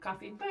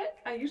coffee, but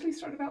I usually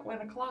start about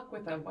 1 o'clock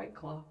with a White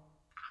Claw.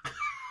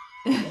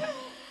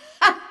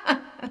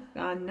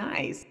 Oh,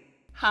 nice.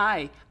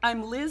 Hi,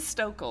 I'm Liz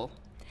Stokel.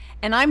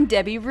 And I'm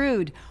Debbie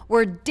Rude.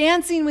 We're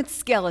Dancing with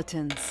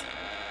Skeletons.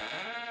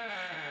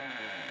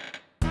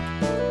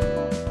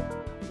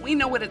 We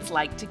know what it's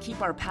like to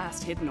keep our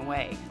past hidden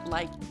away,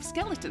 like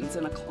skeletons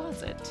in a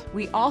closet.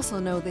 We also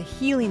know the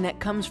healing that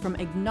comes from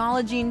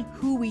acknowledging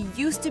who we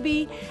used to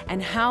be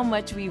and how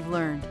much we've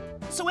learned.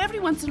 So every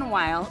once in a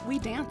while, we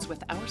dance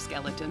with our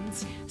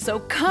skeletons. So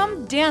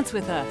come dance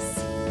with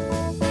us.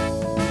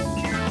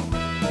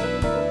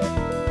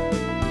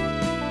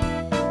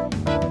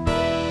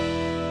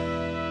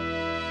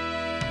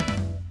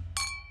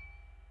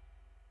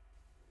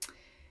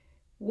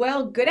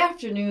 Well, good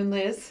afternoon,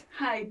 Liz.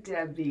 Hi,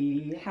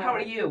 Debbie. How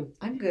are you?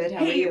 I'm good.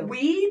 How are you?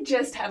 We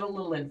just had a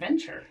little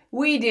adventure.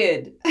 We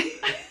did.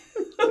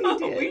 We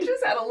did. We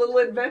just had a little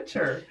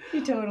adventure.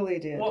 We totally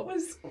did. What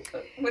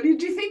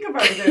did you think of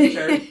our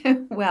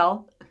adventure?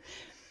 Well,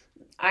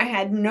 I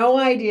had no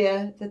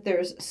idea that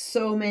there's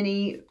so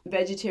many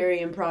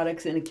vegetarian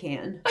products in a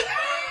can.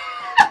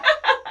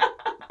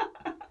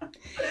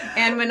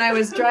 And when I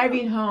was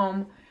driving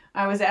home,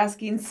 I was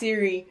asking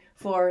Siri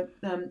for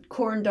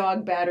corn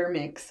dog batter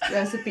mix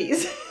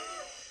recipes.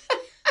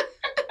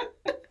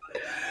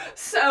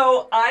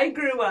 So I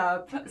grew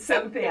up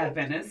Seventh-day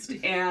Adventist,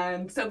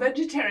 and so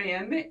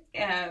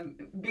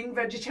being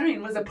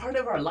vegetarian was a part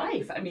of our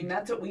life. I mean,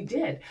 that's what we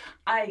did.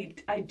 I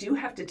do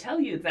have to tell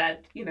you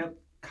that,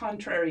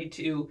 contrary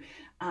to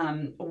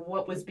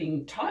what was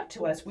being taught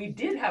to us, we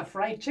did have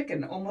fried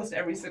chicken almost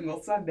every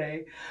single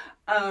Sunday.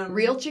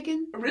 Real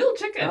chicken? Real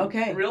chicken.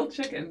 Okay. Real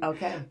chicken.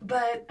 Okay.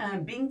 But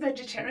being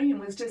vegetarian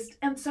was just,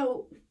 and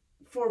so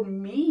for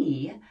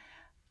me,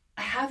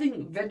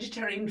 having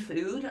vegetarian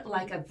food,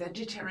 like a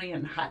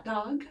vegetarian hot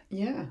dog.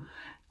 Yeah.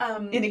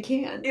 In a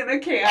can.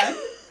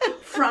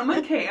 From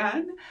a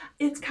can,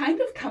 it's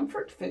kind of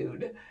comfort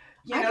food.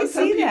 I can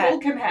some see people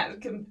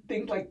that. can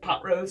think like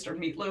pot roast or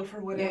meatloaf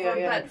or whatever,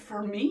 Yeah. but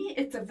for me,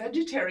 it's a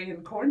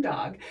vegetarian corn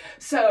dog.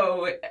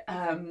 So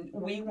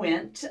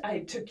I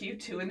took you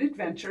to an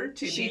adventure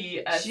to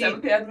the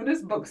Seventh-day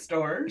Adventist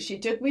bookstore. She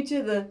took me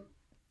to the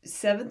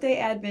Seventh-day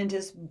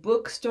Adventist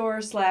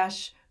bookstore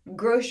 /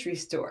 grocery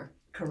store.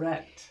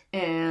 Correct.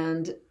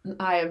 And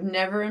I have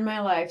never in my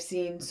life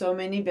seen so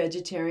many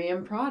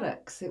vegetarian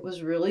products. It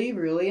was really,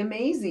 really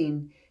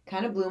amazing.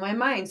 Kind of blew my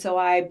mind. So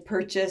I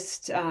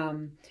purchased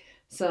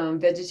some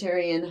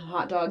vegetarian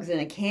hot dogs in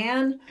a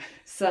can,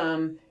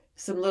 some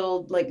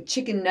little like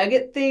chicken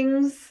nugget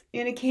things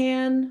in a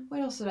can.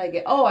 What else did I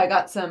get? Oh, I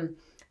got some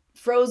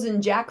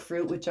frozen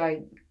jackfruit, which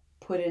I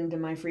put into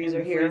my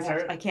freezer here.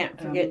 I can't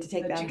forget to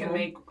take that you can home.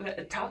 make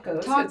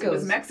tacos. Tacos. It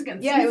was Mexican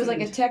seasoned. Yeah, it was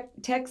like a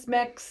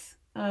Tex-Mex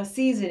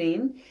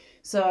seasoning.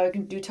 So I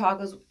can do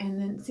tacos. And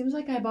then it seems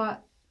like I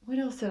bought, what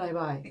else did I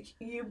buy?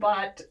 You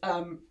bought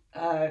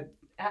Cracker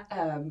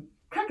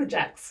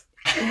Jacks.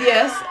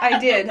 Yes, I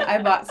did.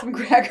 I bought some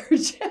Cracker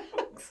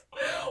Jacks.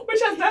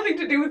 Which has nothing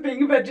to do with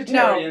being a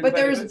vegetarian. No, but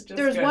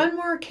there's one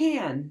more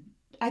can.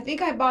 I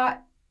think I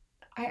bought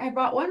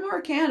one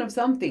more can of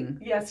something.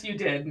 Yes, you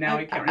did. Now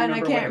I can't remember.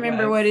 And I can't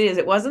remember what it is.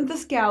 It wasn't the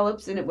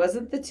scallops and it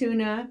wasn't the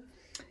tuna.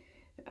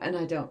 And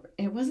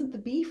it wasn't the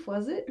beef,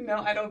 was it? No,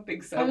 I don't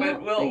think so,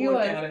 but we'll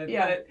look at it.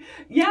 Yeah. But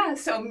yeah,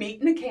 so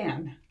meat in a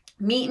can.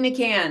 Meat in a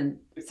can.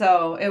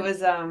 So it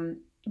was,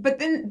 but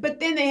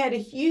then they had a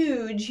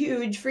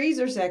huge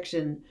freezer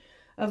section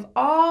of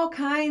all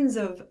kinds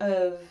of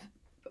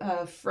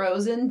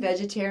frozen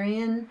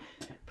vegetarian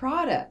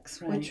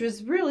products, right. Which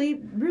was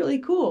really, really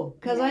cool.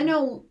 Because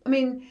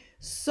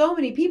so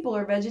many people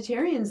are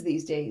vegetarians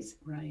these days.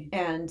 Right.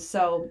 And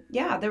so,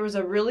 yeah, there was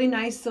a really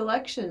nice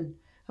selection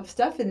of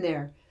stuff in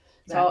there.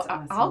 That's so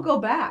awesome. I'll go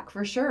back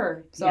for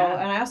sure. So, yeah.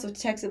 And I also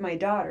texted my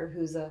daughter,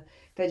 who's a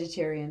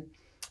vegetarian,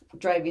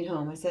 driving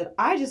home. I said,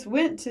 I just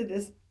went to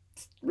this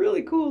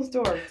really cool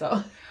store.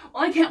 So,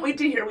 well, I can't wait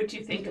to hear what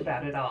you think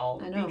about it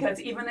all. I know. Because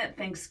even at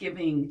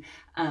Thanksgiving,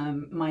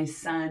 my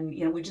son,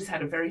 we just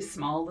had a very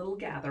small little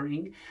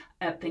gathering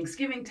at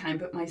Thanksgiving time,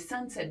 but my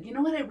son said, you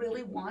know what I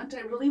really want?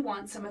 I really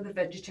want some of the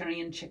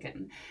vegetarian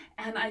chicken.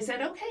 And I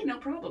said, okay, no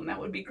problem. That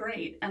would be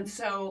great. And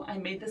so I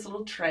made this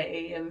little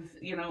tray of,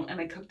 and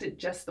I cooked it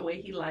just the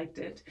way he liked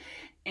it.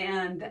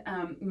 And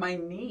my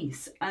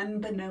niece,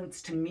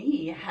 unbeknownst to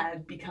me,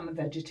 had become a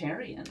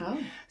vegetarian.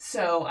 Oh.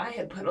 So I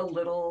had put a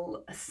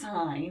little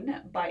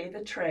sign by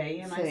the tray,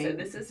 and I said,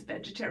 this is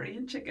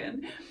vegetarian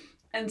chicken.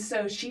 And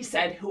so she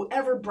said,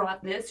 whoever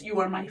brought this, you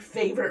are my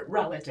favorite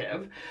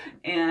relative.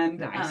 And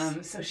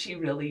nice. So she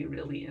really,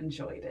 really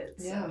enjoyed it.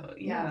 Yeah. So,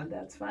 yeah,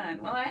 that's fun.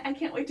 Well, I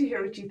can't wait to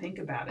hear what you think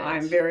about it.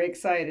 I'm very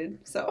excited.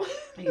 So.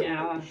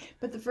 Yeah.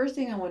 But the first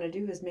thing I want to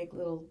do is make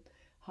little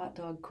hot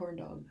dog, corn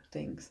dog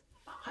things.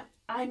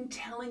 I'm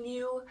telling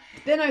you.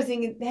 Then I was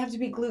thinking they have to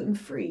be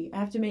gluten-free. I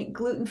have to make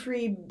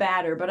gluten-free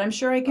batter, but I'm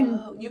sure I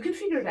can. You can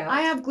figure it out.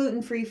 I have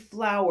gluten-free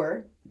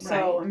flour, so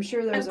right. I'm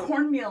sure there's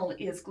cornmeal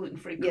is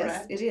gluten-free,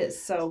 correct? Yes, it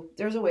is. So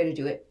there's a way to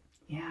do it.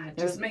 Yeah,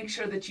 just make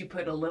sure that you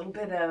put a little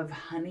bit of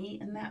honey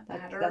in that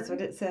batter. That's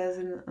what it says,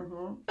 and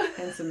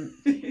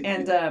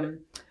some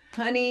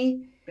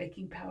honey,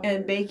 baking powder,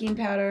 and baking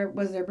powder.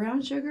 Was there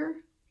brown sugar?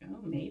 Oh,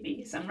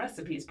 maybe some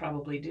recipes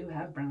probably do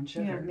have brown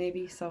sugar. Yeah,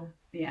 maybe so.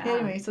 Yeah.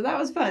 Anyway, so that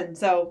was fun.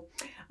 So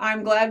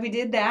I'm glad we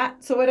did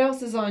that. So what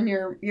else is on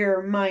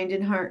your mind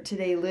and heart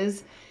today,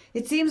 Liz?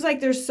 It seems like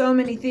there's so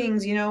many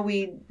things. You know,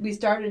 we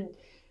started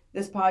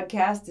this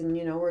podcast, and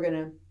you know we're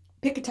gonna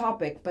pick a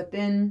topic, but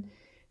then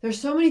there's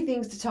so many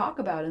things to talk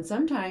about, and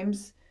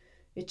sometimes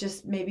it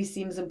just maybe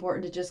seems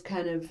important to just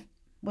kind of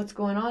what's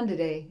going on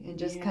today and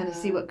just kind of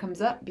see what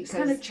comes up. Because just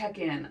kind of check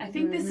in. I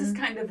think this is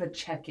kind of a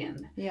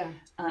check-in. Yeah,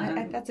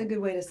 that's a good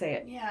way to say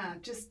it. Yeah,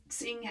 just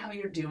seeing how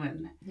you're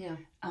doing. Yeah.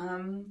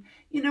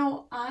 You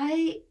know,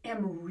 I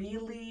am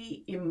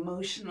really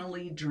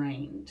emotionally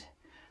drained.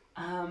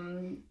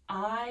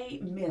 I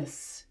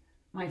miss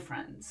my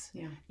friends.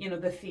 Yeah. You know,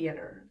 the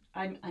theater.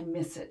 I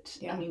miss it.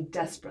 Yeah. I mean,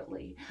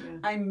 desperately. Yeah.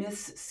 I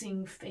miss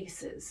seeing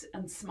faces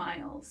and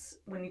smiles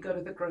when you go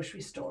to the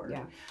grocery store.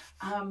 Yeah.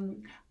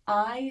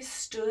 I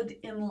stood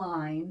in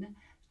line.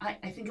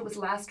 I think it was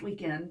last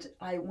weekend.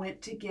 I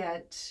went to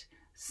get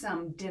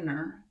some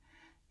dinner,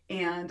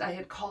 and I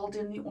had called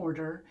in the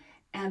order.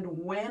 And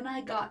when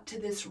I got to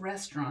this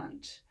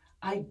restaurant,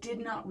 I did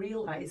not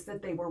realize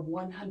that they were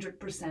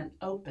 100%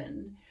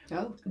 open.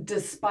 Oh.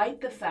 Despite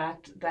the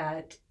fact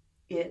that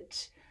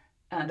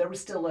there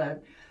was still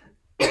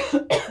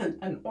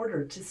an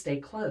order to stay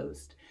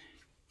closed.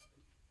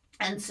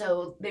 And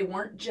so they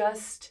weren't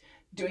just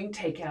doing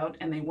takeout,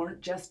 and they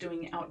weren't just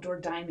doing outdoor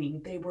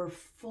dining. They were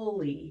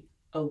fully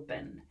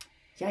open.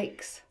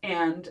 Yikes.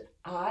 And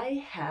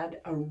I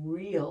had a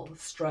real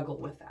struggle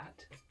with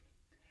that.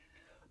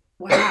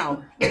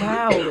 Wow.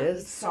 Wow,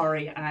 Liz.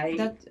 Sorry,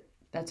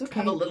 that's okay.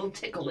 have a little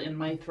tickle in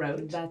my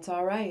throat. That's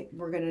all right.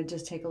 We're going to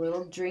just take a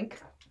little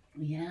drink.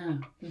 Yeah.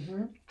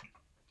 Mm-hmm.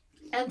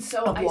 And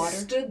so I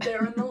stood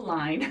there in the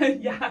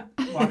line. Yeah,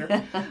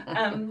 water.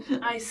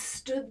 I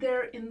stood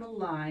there in the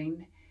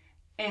line,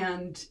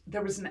 and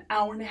there was an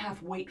hour and a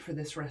half wait for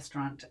this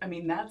restaurant. I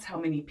mean, that's how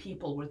many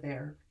people were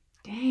there.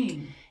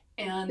 Dang.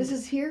 And this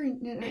is here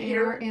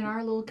in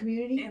our little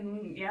community?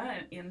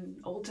 In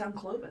Old Town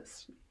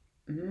Clovis.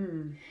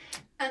 Mm.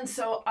 And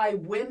so I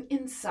went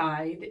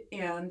inside,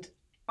 and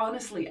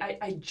honestly,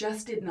 I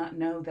just did not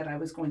know that I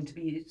was going to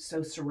be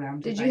so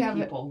surrounded by people. Did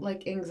you have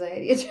like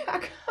anxiety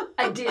attack?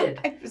 I did.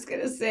 I was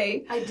going to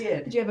say. I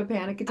did. Did you have a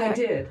panic attack? I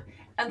did.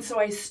 And so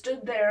I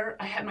stood there.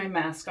 I had my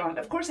mask on.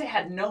 Of course, I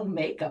had no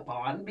makeup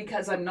on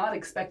because I'm not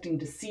expecting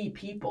to see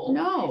people.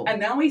 No. And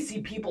now I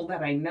see people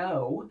that I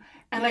know.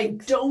 And I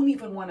don't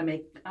even want to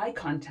make eye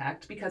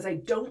contact because I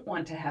don't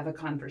want to have a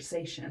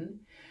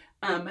conversation.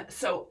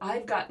 So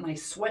I've got my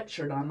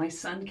sweatshirt on. My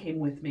son came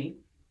with me.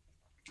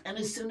 And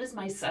as soon as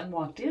my son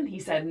walked in, he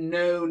said,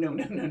 no,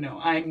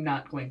 I'm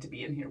not going to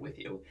be in here with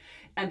you.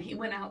 And he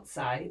went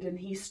outside, and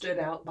he stood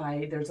out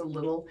by, there's a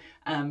little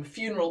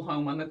funeral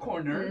home on the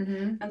corner.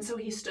 Mm-hmm. And so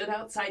he stood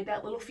outside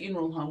that little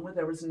funeral home where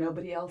there was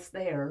nobody else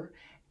there,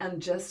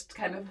 and just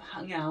kind of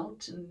hung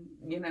out and,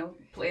 you know,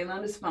 playing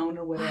on his phone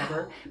or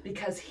whatever,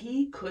 because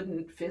he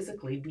couldn't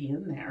physically be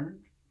in there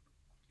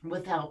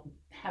without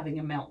having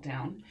a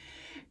meltdown.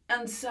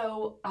 And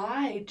so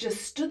I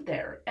just stood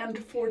there, and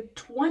for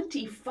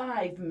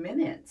 25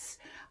 minutes,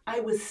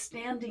 I was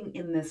standing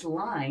in this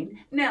line.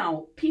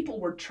 Now, people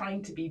were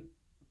trying to be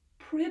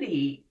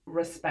pretty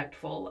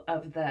respectful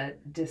of the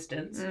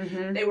distance.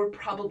 Mm-hmm. They were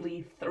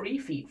probably 3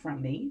 feet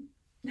from me.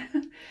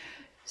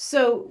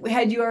 So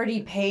had you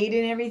already paid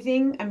and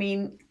everything? I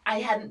mean, I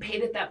hadn't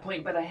paid at that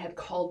point, but I had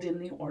called in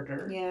the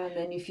order. Yeah, and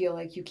then you feel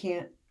like you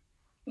can't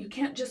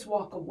just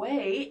walk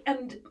away.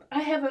 And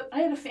I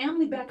had a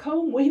family back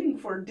home waiting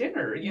for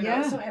dinner, you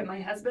know. So I had my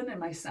husband and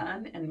my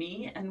son and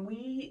me, and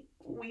we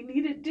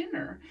needed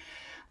dinner.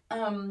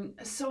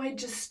 So I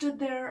just stood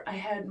there. I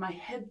had my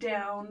head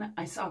down.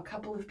 I saw a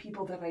couple of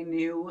people that I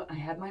knew. I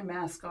had my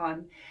mask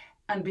on,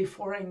 and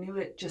before I knew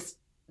it, just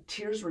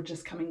tears were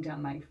just coming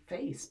down my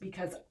face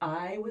because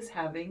I was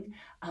having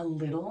a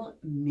little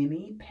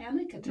mini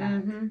panic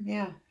attack. Mm-hmm.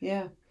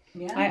 Yeah.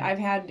 I've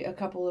had a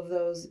couple of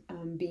those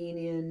being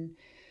in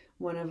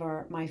one of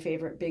my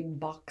favorite big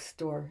box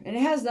store, and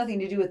it has nothing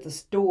to do with the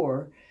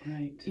store,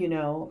 right? You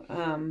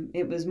know,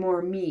 it was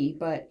more me,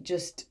 but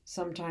just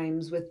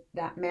sometimes with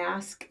that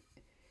mask,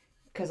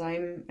 because I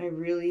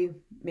really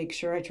make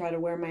sure I try to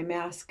wear my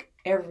mask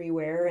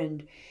everywhere,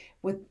 and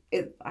with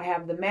it, I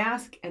have the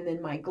mask and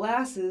then my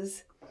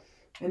glasses,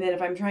 and then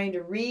if I'm trying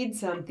to read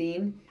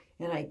something,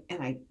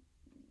 and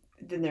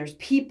then there's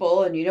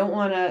people, and you don't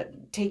want to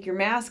take your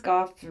mask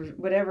off or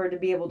whatever to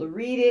be able to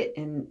read it,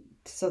 and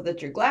so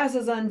that your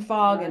glasses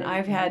unfog. Right, and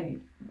I've had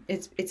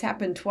it's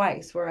happened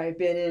twice where I've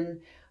been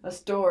in a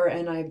store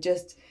and I've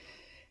just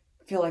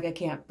feel like I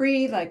can't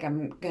breathe, like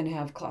I'm gonna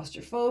have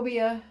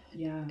claustrophobia.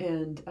 Yeah.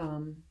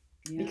 And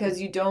because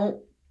you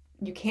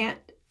can't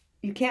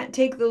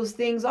take those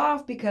things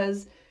off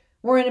because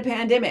we're in a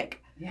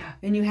pandemic. Yeah.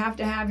 And you have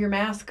to have your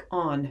mask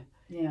on.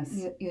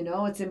 Yes. You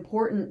know, it's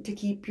important to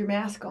keep your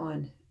mask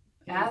on.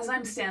 as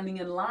I'm standing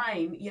in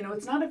line,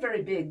 it's not a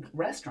very big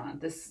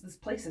restaurant. This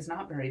place is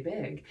not very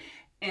big.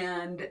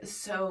 And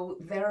so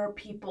there are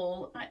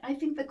people, I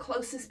think the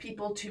closest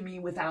people to me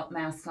without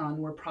masks on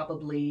were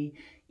probably,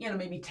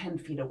 maybe 10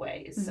 feet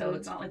away. So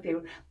it's not like they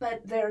were,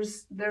 but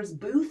there's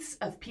booths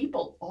of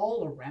people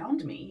all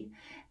around me,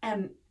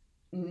 and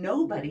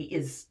nobody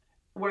is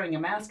wearing a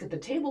mask at the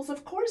tables,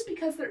 of course,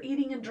 because they're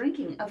eating and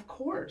drinking, of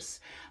course.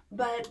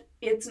 But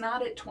it's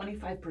not at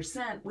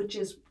 25%, which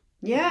is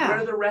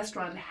where the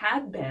restaurant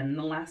had been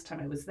the last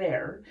time I was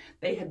there.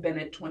 They had been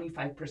at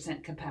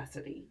 25%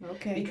 capacity.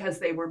 Okay. Because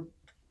they were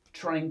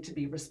trying to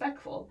be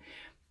respectful.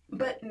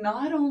 But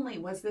not only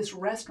was this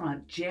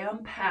restaurant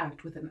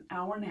jam-packed with an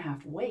hour and a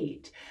half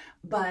wait,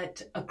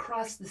 but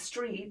across the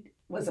street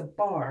was a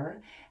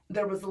bar.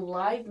 There was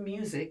live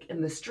music in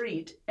the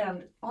street,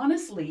 and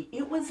honestly,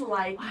 it was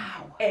like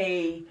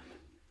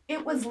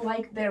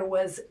there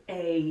was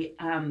a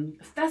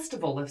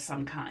festival of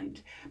some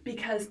kind,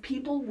 because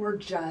people were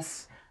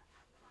just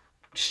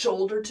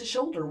shoulder to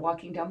shoulder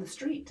walking down the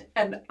street,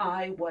 and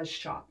I was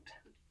shocked.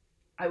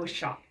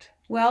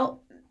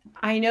 Well,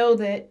 I know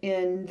that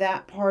in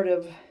that part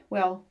of,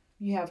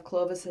 you have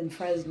Clovis and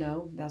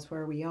Fresno. That's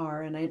where we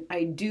are. And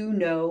I do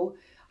know,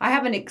 I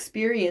haven't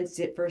experienced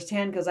it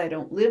firsthand because I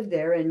don't live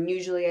there. And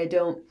usually I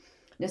don't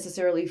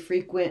necessarily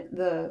frequent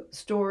the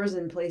stores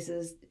and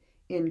places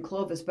in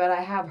Clovis. But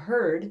I have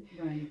heard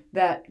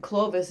that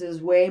Clovis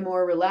is way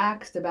more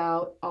relaxed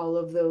about all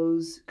of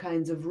those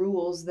kinds of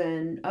rules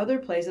than other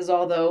places.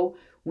 Although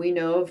we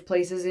know of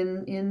places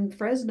in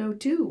Fresno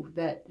too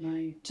that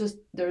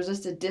there's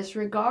just a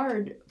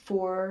disregard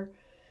for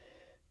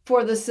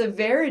the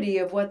severity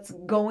of what's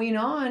going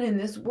on in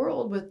this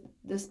world with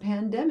this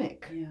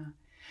pandemic. Yeah.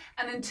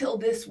 And until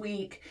this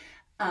week,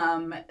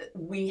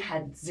 we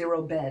had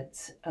 0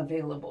 beds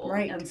available.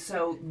 Right. And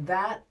so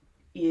that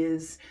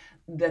is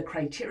the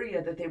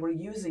criteria that they were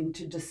using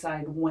to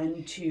decide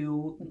when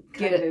to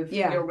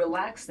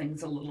relax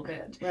things a little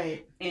bit.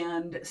 Right.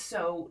 And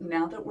so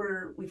now that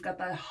we've got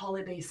the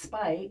holiday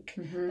spike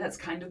that's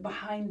kind of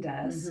behind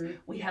us,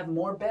 we have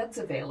more beds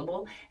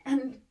available.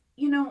 And,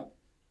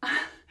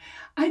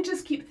 I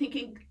just keep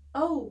thinking,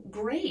 oh,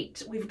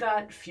 great. We've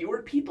got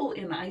fewer people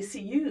in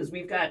ICUs.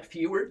 We've got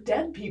fewer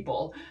dead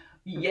people.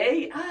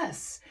 Yay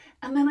us.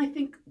 And then I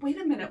think, wait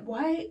a minute,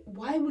 why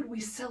would we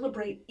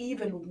celebrate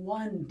even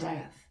one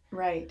death?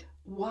 Right.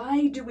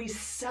 Why do we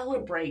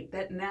celebrate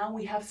that now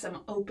we have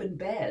some open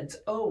beds?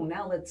 Oh,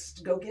 now let's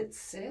go get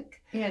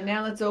sick? Yeah,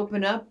 now let's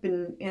open up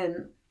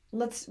and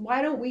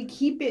why don't we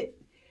keep it?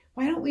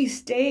 Why don't we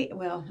stay?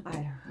 Well,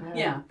 I don't know.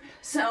 Yeah.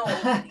 So,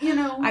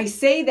 I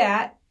say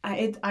that.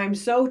 I'm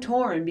so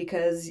torn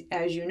because,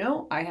 as you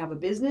know, I have a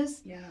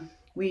business. Yeah.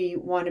 We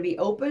want to be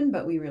open,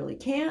 but we really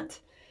can't.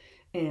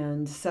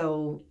 And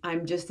so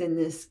I'm just in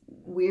this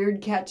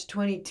weird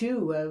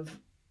catch-22 of,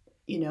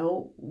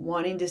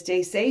 wanting to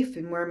stay safe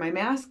and wear my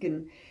mask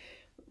and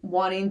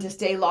wanting to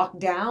stay locked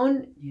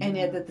down. Yeah. And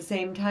yet at the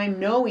same time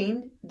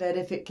knowing that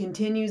if it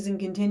continues and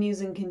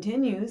continues and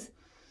continues,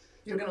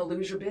 you're going to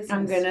lose your business.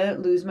 I'm going to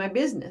lose my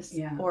business.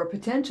 Yeah. Or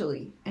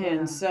potentially.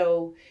 And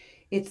so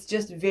it's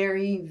just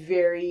very,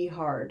 very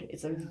hard.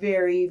 It's a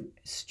very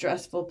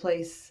stressful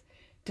place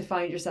to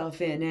find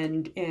yourself in.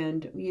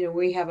 And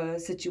we have a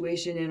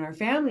situation in our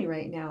family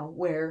right now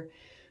where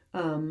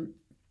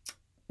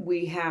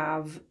we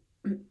have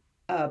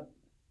a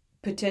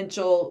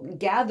potential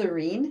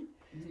gathering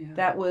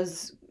that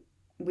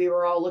we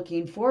were all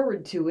looking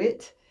forward to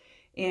it.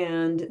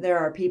 And there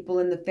are people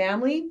in the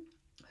family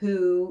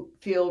who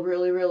feel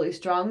really, really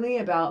strongly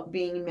about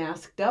being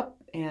masked up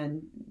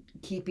and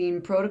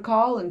keeping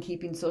protocol and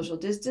keeping social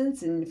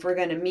distance. And if we're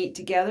going to meet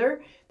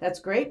together, that's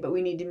great, but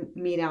we need to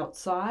meet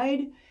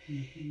outside.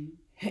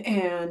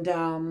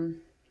 And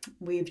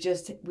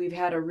we've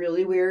had a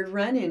really weird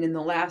run-in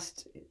the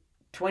last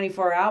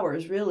 24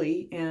 hours,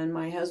 really. And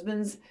my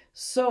husband's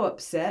so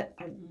upset.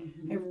 I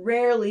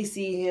rarely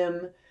see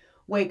him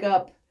wake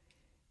up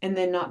and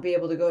then not be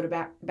able to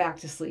go back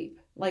to sleep.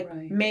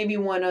 Maybe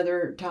one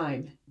other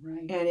time.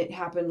 Right. And it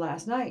happened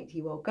last night.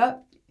 He woke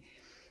up,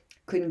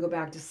 couldn't go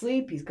back to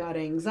sleep. He's got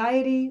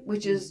anxiety,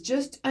 which is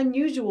just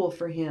unusual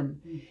for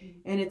him.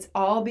 And it's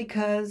all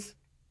because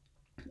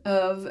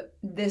of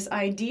this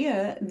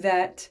idea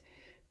that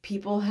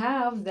people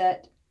have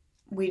that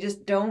we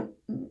just don't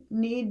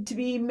need to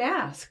be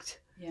masked.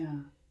 Yeah.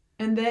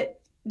 And that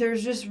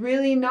there's just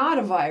really not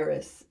a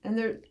virus.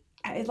 And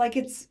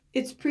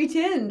it's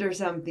pretend or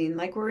something,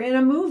 like we're in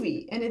a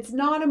movie. And it's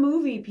not a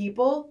movie,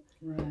 people.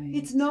 Right.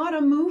 It's not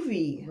a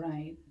movie.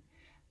 Right.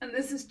 And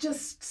this is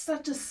just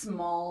such a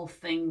small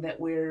thing that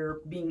we're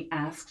being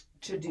asked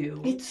to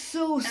do. It's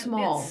so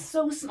small. It's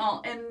so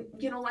small. And,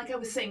 like I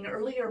was saying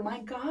earlier, my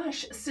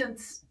gosh,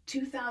 since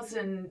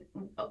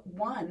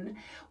 2001,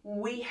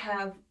 we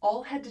have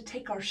all had to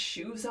take our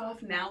shoes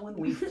off now when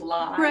we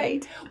fly.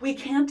 Right. We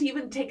can't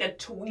even take a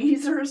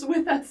tweezers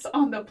with us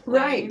on the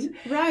plane.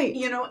 Right.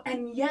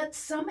 And yet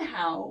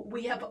somehow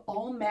we have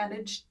all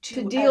managed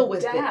to deal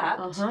with it.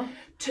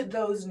 to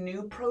those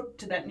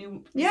to that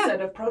new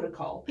set of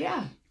protocol.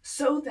 Yeah.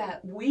 so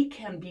that we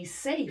can be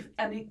safe.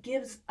 And it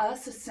gives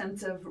us a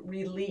sense of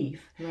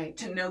relief Right.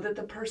 to know that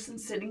the person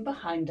sitting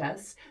behind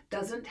us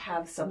doesn't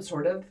have some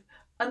sort of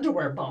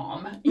underwear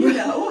bomb,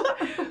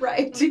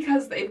 Right.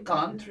 because they've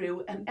gone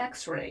through an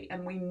x-ray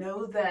and we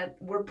know that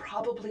we're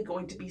probably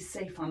going to be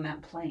safe on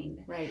that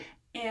plane. Right.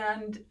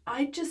 And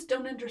I just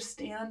don't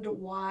understand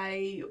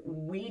why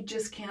we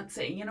just can't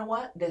say, you know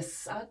what, this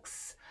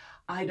sucks.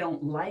 I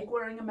don't like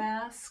wearing a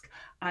mask.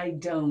 I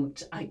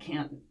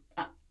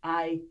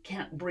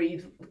can't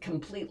breathe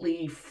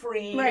completely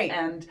free Right.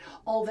 and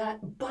all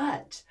that,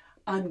 but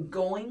I'm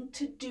going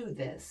to do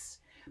this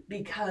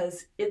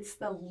because it's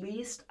the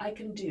least I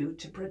can do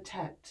to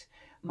protect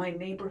my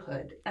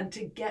neighborhood and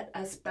to get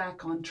us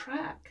back on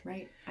track.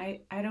 Right.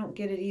 I don't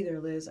get it either,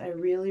 Liz. I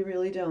really,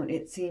 really don't.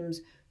 It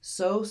seems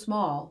so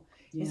small.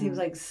 Yeah. It seems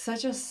like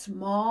such a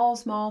small,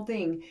 small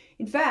thing.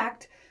 In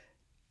fact,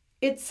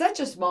 it's such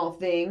a small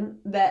thing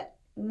that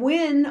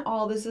when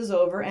all this is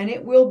over, and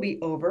it will be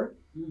over,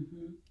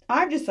 Mm-hmm.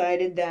 I've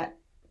decided that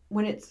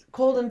when it's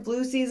cold and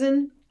flu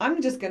season,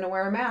 I'm just going to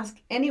wear a mask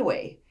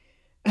anyway.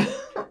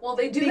 Well,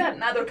 they do that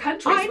in other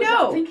countries I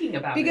without know, thinking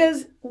about it.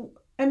 because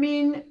I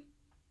mean,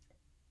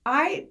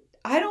 I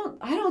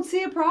don't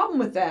see a problem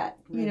with that.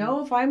 You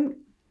know,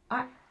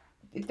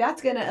 if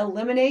that's going to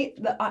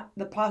eliminate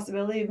the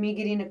possibility of me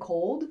getting a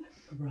cold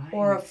Right.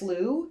 or a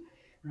flu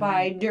by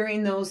Right.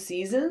 during those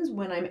seasons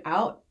when I'm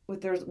out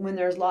when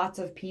there's lots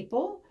of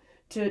people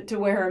to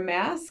wear a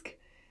mask,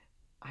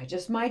 I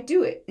just might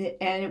do it,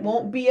 and it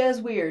won't be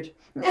as weird.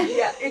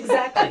 Yeah,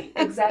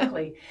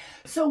 exactly.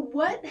 So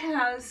what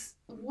has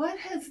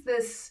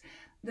this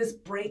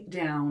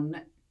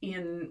breakdown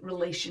in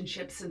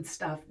relationships and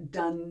stuff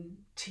done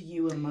to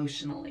you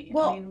emotionally?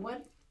 Well, I mean,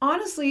 what?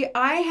 Honestly,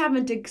 I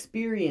haven't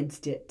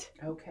experienced it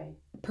Okay.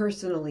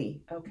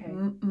 personally. Okay.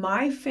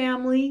 My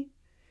family,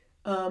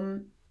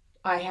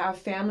 I have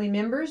family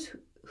members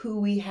who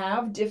we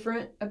have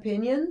different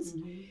opinions,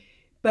 Mm-hmm.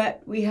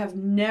 but we have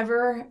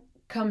never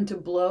come to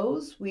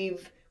blows.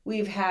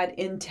 We've had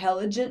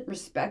intelligent,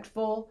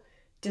 respectful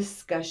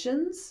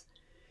discussions.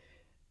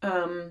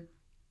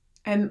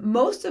 And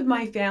most of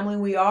my family,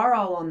 we are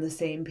all on the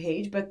same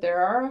page, but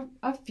there are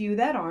a few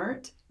that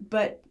aren't.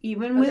 But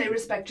even But they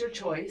respect your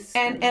choice.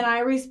 and I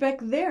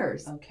respect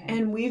theirs. Okay.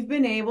 And we've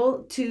been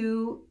able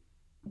to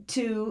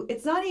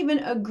it's not even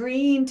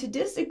agreeing to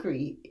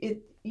disagree.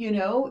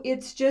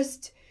 It's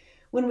just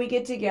when we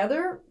get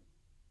together,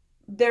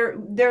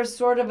 there's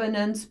sort of an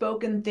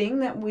unspoken thing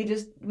that we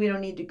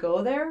don't need to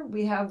go there.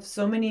 We have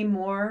so many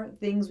more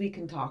things we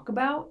can talk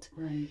about.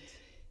 Right.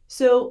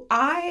 So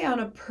on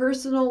a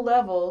personal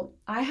level,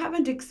 I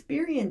haven't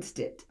experienced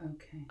it.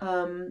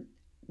 Okay.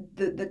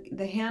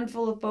 The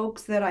handful of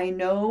folks that I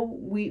know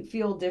we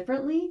feel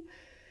differently,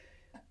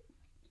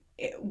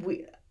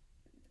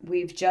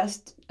 we've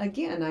just,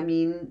 again, I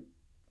mean,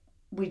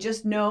 we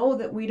just know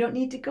that we don't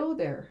need to go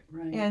there.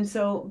 Right. And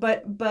so,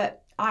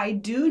 but I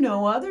do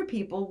know other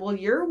people. Well,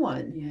 you're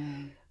one.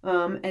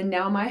 Yeah. And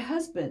now my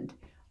husband.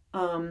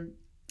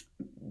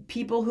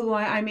 People who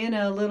I'm in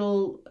a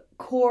little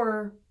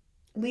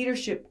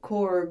leadership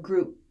core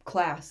group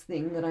class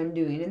thing that I'm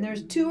doing. And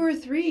there's 2 or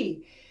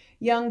 3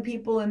 young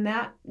people in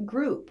that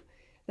group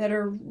that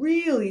are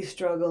really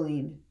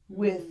struggling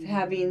with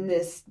having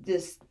this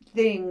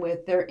thing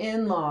with their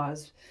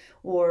in-laws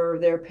or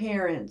their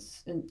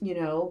parents, and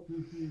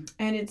Mm-hmm.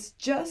 and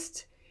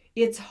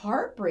it's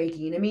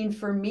heartbreaking. I mean,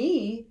 for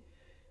me,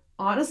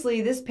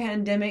 honestly, this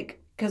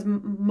pandemic, because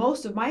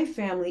most of my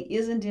family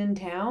isn't in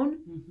town,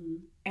 Mm-hmm.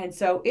 and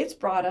so it's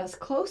brought us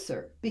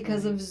closer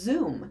because of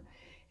Zoom,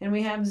 and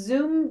we have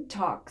Zoom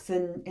talks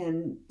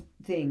and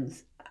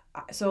things.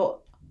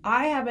 So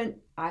I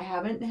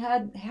haven't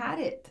had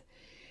it,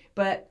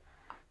 but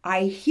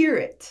I hear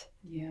it.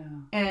 Yeah.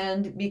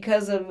 And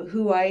because of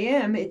who I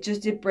am,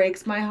 it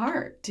breaks my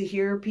heart to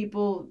hear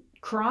people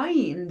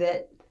crying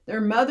that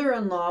their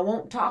mother-in-law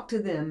won't talk to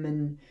them,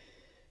 and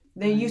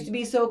they used to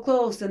be so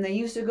close, and they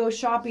used to go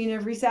shopping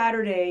every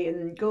Saturday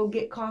and go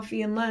get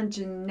coffee and lunch,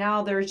 and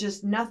now there's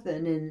just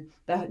nothing, and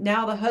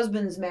now the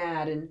husband's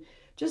mad, and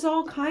just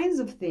all kinds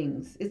of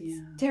things. It's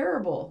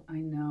terrible. I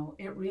know,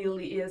 it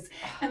really is.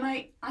 And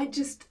I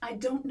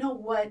don't know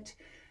what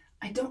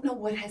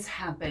has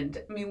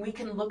happened. I mean, we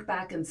can look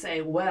back and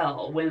say,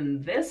 well,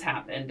 when this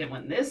happened and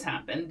when this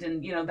happened,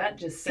 and that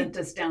just sent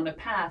us down a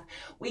path.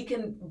 We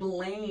can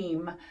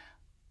blame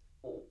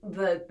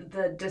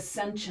the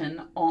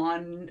dissension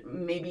on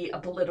maybe a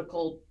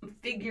political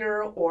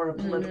figure or a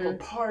political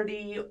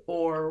party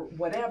or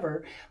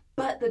whatever.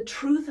 But the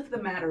truth of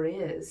the matter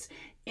is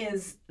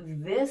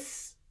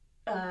this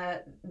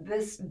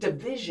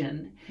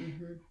division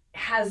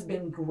has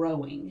been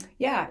growing.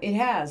 Yeah, it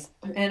has.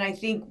 And I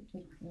think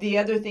the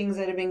other things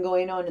that have been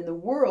going on in the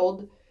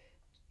world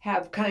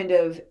have kind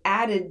of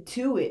added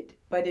to it.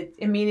 But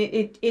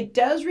it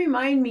does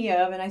remind me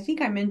of, and I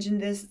think I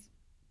mentioned this,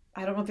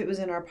 I don't know if it was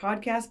in our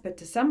podcast, but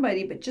to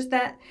somebody, but just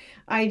that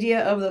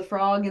idea of the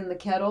frog in the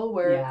kettle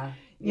where,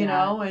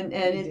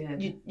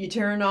 and you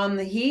turn on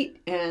the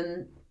heat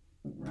and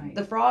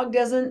the frog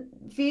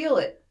doesn't feel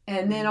it.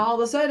 And then all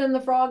of a sudden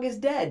the frog is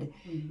dead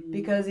Mm-hmm.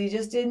 because he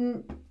just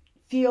didn't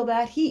feel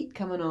that heat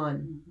coming on.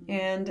 Mm-hmm.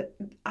 And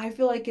I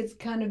feel like it's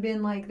kind of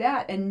been like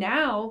that. And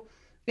now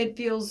it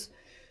feels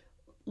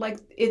like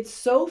it's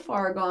so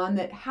far gone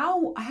that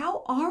how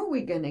are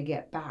we going to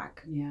get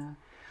back? Yeah.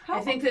 How,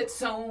 I think that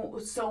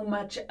so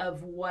much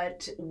of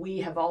what we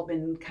have all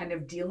been kind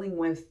of dealing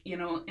with,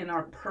 in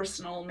our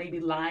personal maybe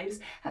lives,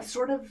 have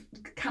sort of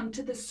come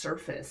to the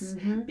surface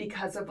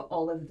because of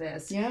all of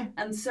this. Yeah.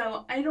 And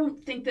so I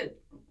don't think that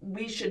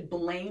we should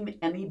blame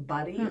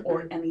anybody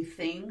or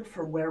anything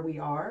for where we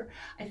are.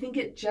 I think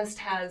it just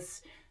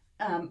has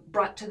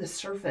brought to the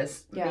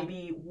surface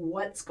maybe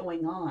what's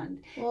going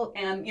on. Well,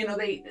 and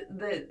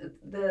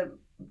the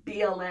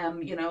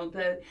BLM,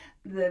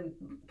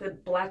 the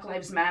Black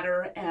Lives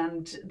Matter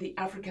and the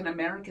African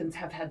Americans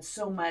have had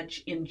so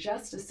much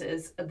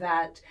injustices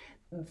that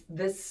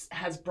this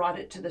has brought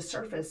it to the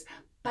surface.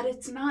 But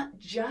it's not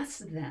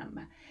just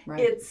them. Right.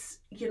 It's,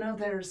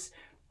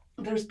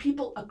 there's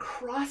people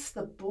across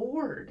the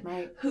board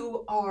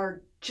who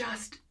are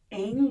just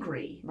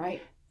angry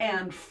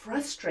and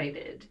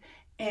frustrated.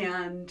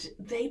 And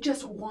they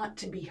just want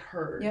to be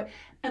heard. Yep.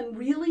 And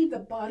really the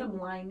bottom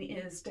line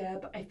is,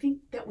 Deb, I think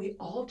that we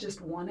all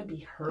just want to be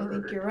heard. I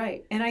think you're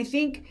right. And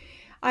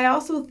I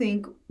also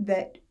think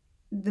that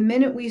the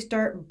minute we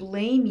start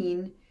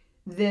blaming,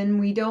 then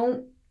we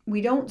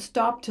don't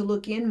stop to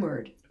look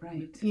inward.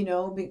 Right.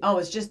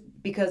 It's just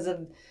because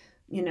of,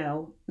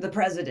 the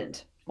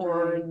president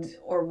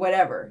or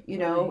whatever,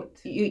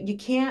 you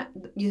can't,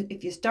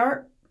 if you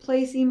start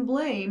placing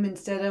blame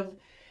instead of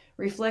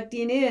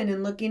reflecting in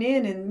and looking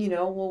in and,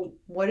 well,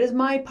 what is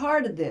my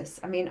part of this?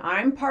 I mean,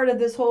 I'm part of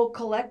this whole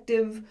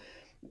collective,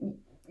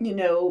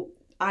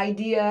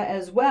 idea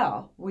as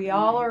well. We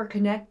all are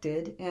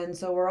connected, and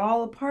so we're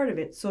all a part of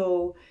it.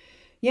 So,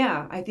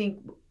 yeah, I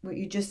think what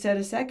you just said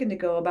a second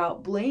ago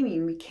about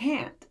blaming, we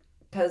can't,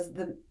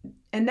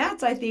 and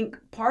that's, I think,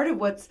 part of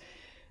what's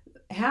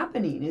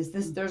happening is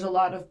this. There's a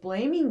lot of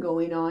blaming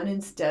going on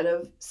instead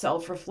of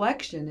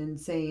self-reflection and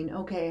saying,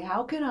 okay,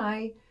 how can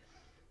I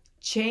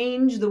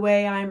change the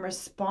way I'm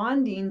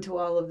responding to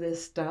all of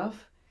this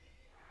stuff?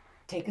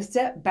 Take a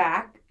step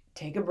back,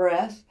 take a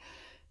breath,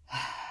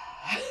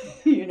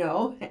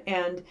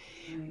 and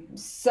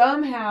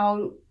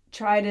somehow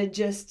try to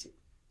just,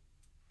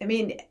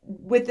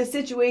 with the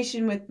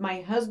situation with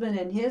my husband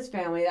and his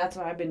family, that's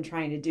what I've been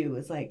trying to do.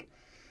 Is like,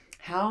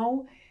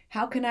 how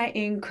can I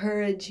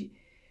encourage,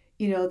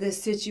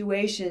 this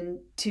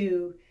situation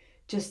to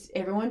just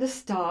everyone to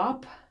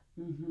stop,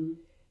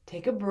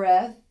 take a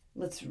breath.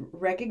 Let's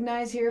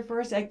recognize here for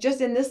a sec, just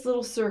in this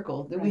little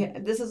circle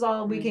that this is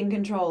all we can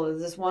control,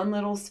 is this one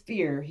little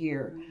sphere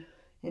here.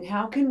 And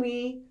how can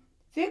we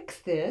fix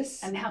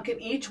this? And how can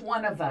each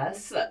one of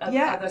us, of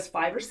us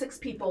 5 or 6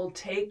 people,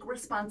 take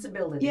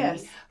responsibility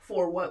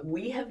for what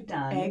we have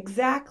done?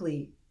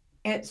 Exactly.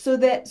 And so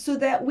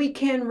that we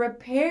can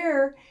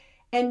repair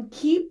and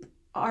keep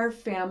our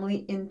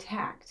family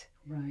intact.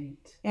 Right.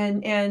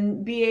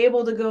 And be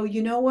able to go,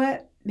 you know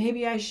what?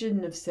 Maybe I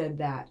shouldn't have said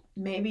that.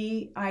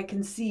 Maybe I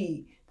can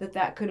see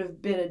that could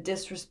have been a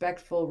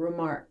disrespectful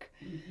remark.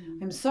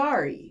 I'm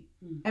sorry.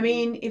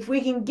 If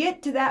we can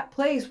get to that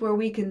place where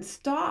we can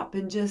stop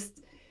and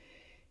just,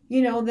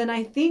 then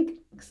I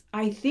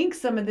think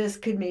some of this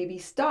could maybe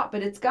stop.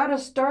 But it's got to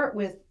start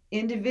with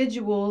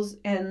individuals,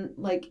 and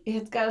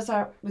it's got to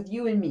start with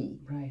you and me.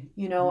 Right.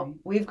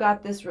 We've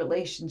got this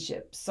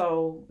relationship,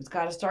 so it's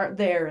got to start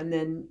there. And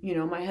then,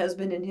 my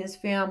husband and his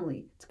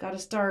family, it's got to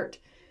start.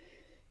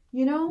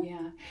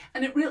 Yeah.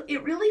 And it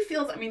really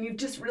feels, you've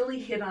just really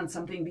hit on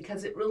something,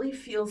 because it really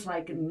feels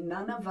like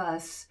none of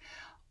us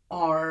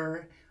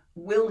are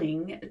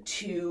willing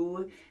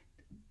to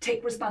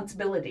take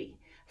responsibility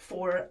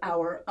for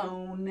our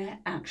own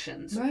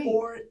actions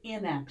or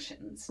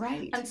inactions.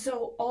 Right. And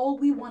so all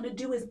we want to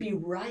do is be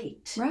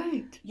right.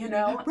 Right.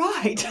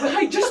 Right.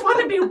 I just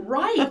want to be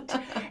right.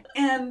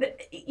 And,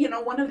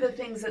 one of the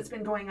things that's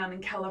been going on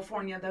in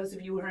California, those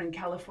of you who are in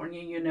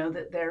California,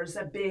 that there's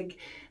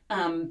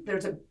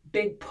a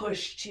big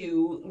push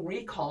to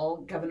recall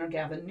Governor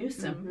Gavin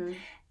Newsom.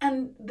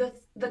 And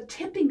the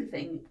tipping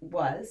thing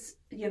was,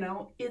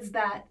 is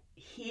that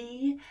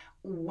he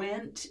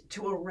went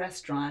to a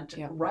restaurant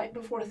right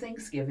before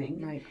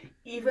Thanksgiving.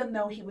 Even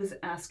though he was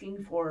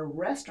asking for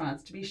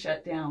restaurants to be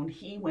shut down,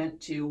 he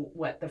went to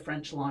the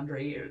French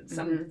Laundry or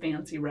some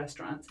fancy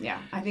restaurants.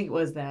 Yeah, I think it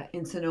was that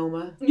in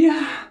Sonoma.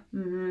 Yeah.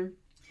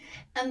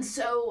 And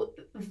so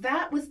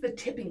that was the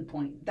tipping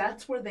point.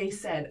 That's where they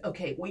said,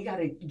 okay, we got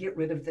to get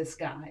rid of this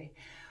guy.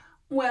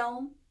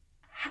 Well,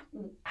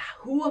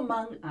 who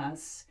among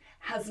us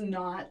has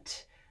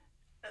not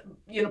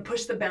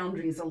push the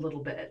boundaries a little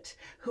bit?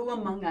 Who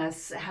among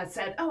us has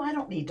said, oh, I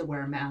don't need to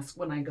wear a mask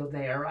when I go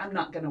there. I'm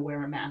not going to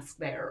wear a mask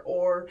there.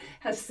 Or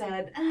has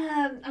said,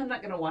 I'm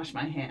not going to wash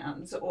my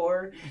hands.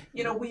 Or,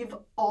 we've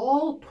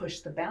all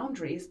pushed the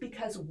boundaries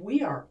because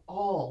we are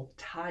all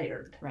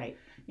tired. Right.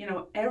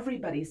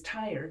 Everybody's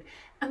tired.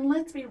 And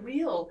let's be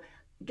real,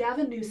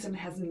 Gavin Newsom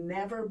has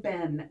never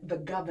been the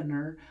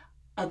governor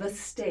of a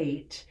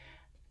state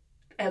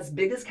as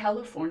big as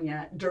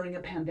California during a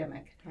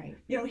pandemic. Right.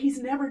 He's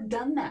never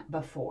done that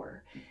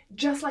before,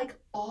 just like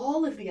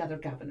all of the other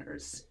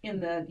governors in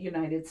the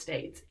United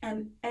States.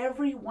 And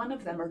every one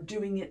of them are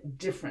doing it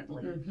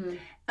differently. Mm-hmm.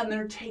 And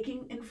they're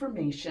taking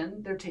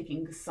information, they're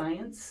taking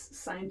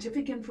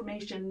scientific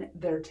information,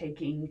 they're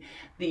taking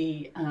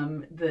the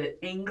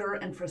anger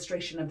and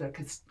frustration of their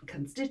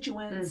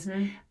constituents.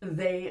 Mm-hmm.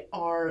 They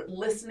are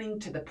listening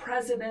to the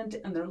president,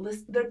 and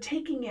they're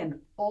taking in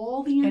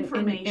all the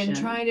information and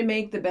trying to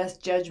make the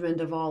best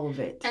judgment of all of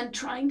it. And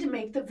trying to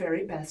make the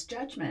very best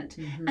judgment.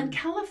 Mm-hmm. And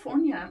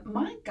California,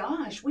 my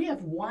gosh, we have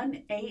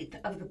 1/8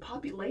 of the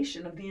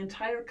population of the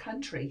entire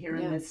country here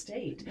in this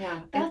state. Yeah.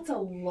 That's a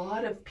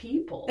lot of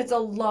people. It's a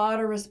lot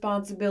of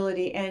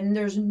responsibility, and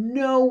there's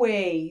no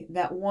way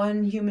that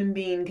one human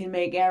being can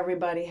make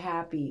everybody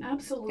happy.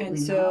 Absolutely and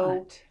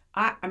so,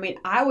 not. I mean,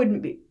 I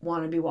wouldn't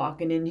want to be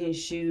walking in his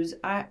shoes.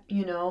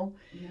 No.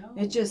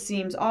 It just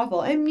seems awful.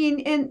 I mean,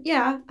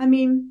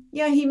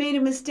 he made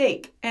a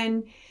mistake.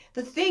 And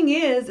the thing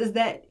is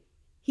that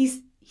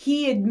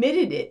he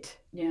admitted it.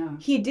 Yeah.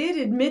 He did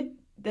admit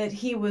that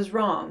he was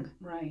wrong.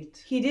 Right.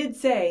 He did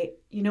say,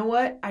 you know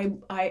what,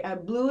 I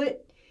blew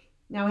it.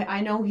 Now,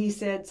 I know he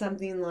said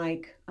something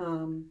like,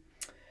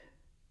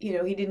 he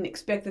didn't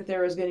expect that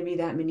there was going to be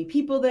that many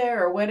people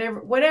there, or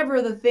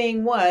whatever the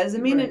thing was.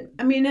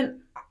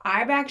 And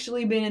I've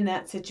actually been in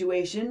that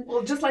situation.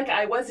 Well, just like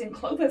I was in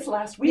Clovis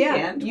last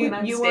weekend when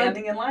I'm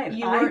standing in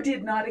line. I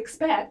did not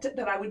expect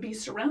that I would be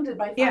surrounded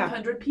by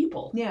 500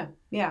 people. Yeah.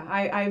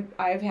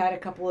 I've had a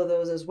couple of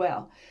those as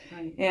well.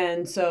 Right.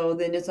 And so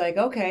then it's like,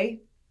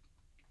 okay,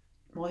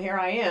 well, here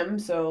I am.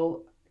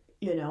 So,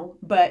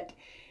 but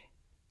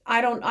I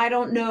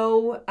don't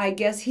know. I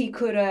guess he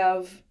could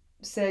have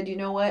said, you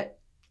know what?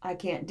 I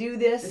can't do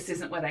this. This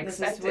isn't what I This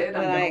expected. is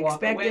what I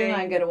expected.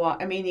 I'm going to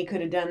walk. I mean, he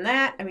could have done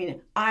that. I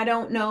mean, I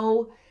don't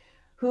know.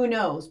 Who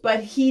knows?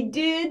 But he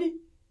did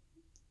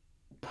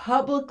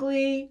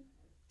publicly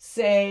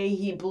say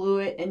he blew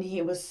it and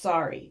he was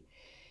sorry.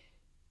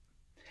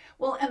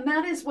 Well, and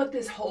that is what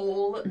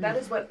that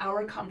is what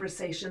our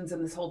conversations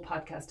and this whole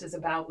podcast is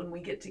about when we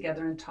get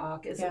together and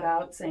talk, is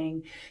about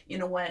saying, you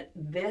know what,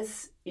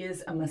 this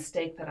is a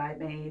mistake that I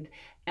made,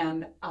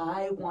 and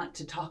I want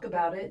to talk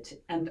about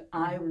it, and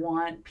I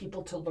want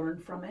people to learn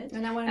from it.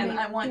 And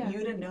I want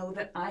you to know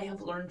that I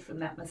have learned from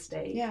that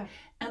mistake. Yeah.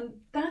 And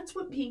that's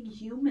what being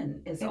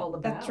human is all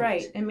about. That's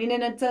right. I mean,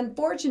 and it's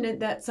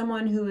unfortunate that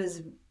someone who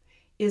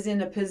is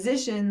in a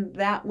position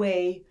that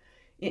way,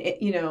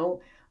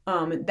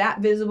 that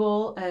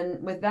visible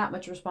and with that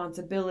much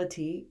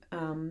responsibility,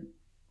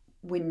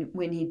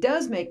 when he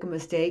does make a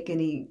mistake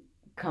and he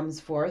comes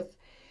forth,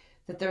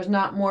 that there's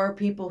not more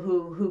people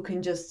who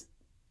can just,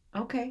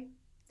 okay,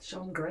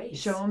 show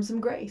him some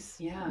grace.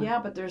 Yeah,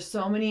 but there's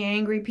so many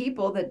angry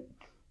people that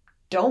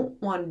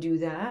don't want to do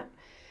that.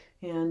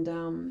 And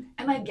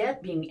I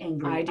get being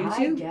angry. I do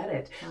too. I get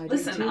it.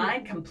 Listen, too. I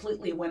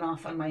completely went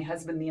off on my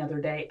husband the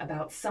other day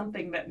about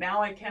something that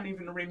now I can't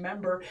even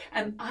remember.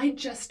 And I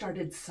just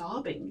started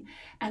sobbing.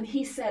 And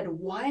he said,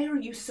 "Why are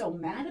you so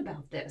mad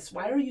about this?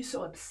 Why are you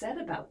so upset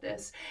about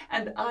this?"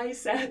 And I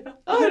said,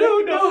 "I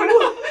don't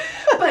know."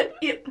 But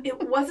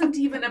it wasn't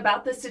even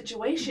about the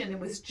situation. It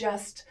was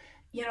just,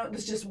 it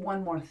was just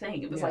one more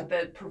thing. It was like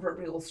the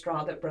proverbial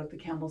straw that broke the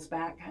camel's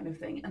back kind of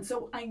thing. And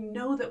so I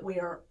know that we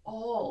are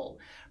all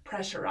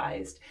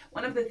pressurized.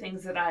 One of the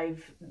things that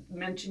I've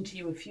mentioned to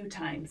you a few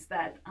times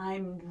that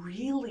I'm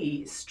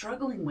really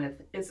struggling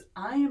with is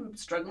I am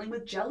struggling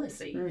with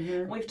jealousy.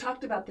 Mm-hmm. We've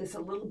talked about this a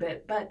little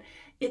bit, but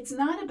it's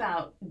not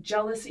about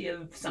jealousy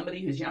of somebody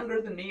who's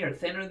younger than me or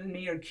thinner than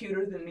me or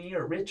cuter than me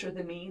or richer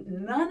than me.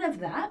 None of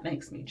that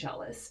makes me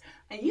jealous.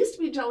 I used to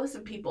be jealous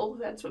of people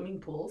who had swimming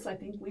pools. I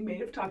think we may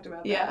have talked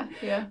about that.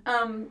 Yeah.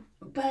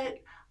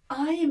 But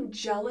I am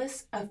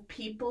jealous of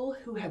people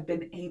who have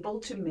been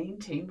able to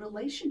maintain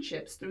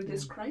relationships through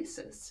this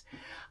crisis.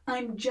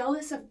 I'm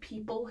jealous of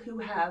people who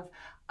have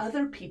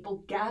other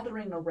people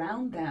gathering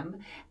around them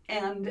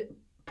and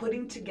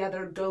putting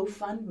together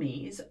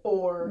GoFundMes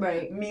or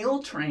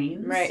meal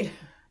trains. Right.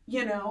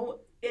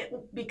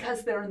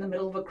 Because they're in the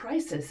middle of a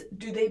crisis.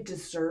 Do they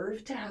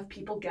deserve to have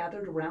people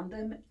gathered around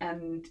them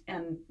and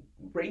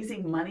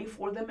raising money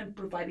for them and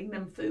providing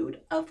them food?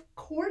 Of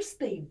course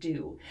they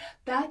do.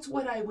 That's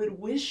what I would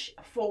wish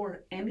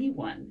for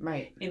anyone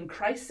in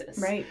crisis.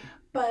 Right.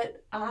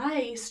 But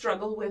I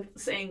struggle with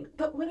saying,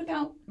 but what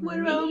about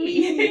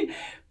me?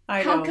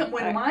 How come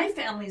when my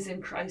family's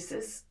in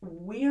crisis,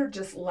 we're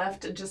just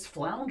left to just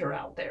flounder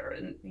out there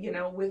and,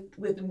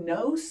 with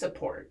no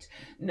support,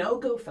 no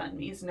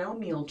GoFundMes, no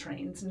meal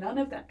trains, none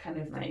of that kind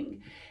of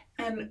thing.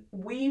 And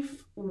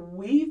we've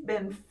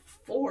been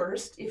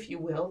forced, if you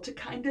will, to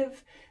kind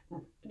of,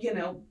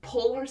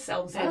 pull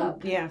ourselves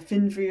up. Yeah,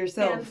 fend for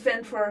yourself. And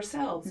fend for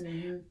ourselves.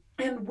 Mm-hmm.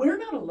 And we're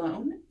not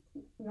alone.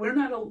 We're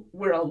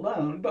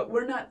alone, but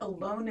we're not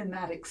alone in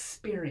that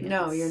experience.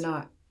 No, you're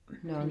not.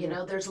 No, You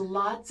know, there's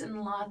lots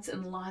and lots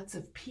and lots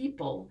of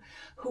people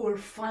who are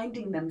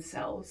finding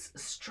themselves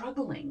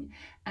struggling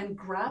and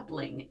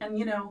grappling. And,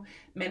 you know,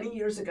 many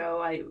years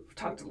ago, I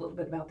talked a little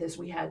bit about this.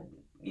 We had,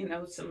 you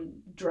know, some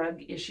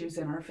drug issues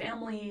in our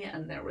family,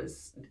 and there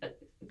was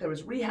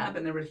rehab,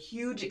 and there were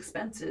huge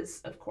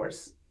expenses, of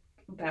course,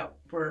 that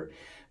were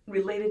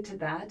related to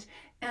that.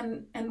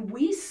 And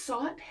we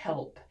sought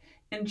help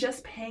in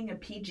just paying a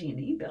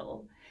PG&E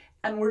bill,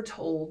 and we're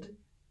told,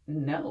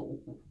 no,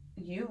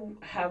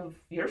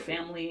 your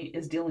family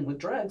is dealing with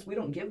drugs. We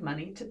don't give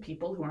money to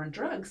people who are on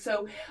drugs.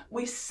 So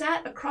we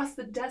sat across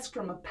the desk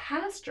from a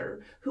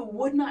pastor who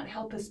would not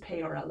help us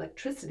pay our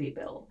electricity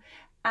bill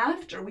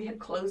after we had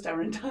closed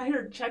our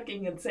entire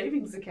checking and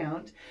savings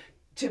account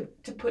to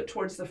put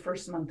towards the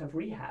first month of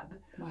rehab.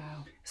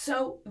 Wow.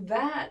 So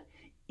that,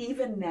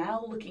 even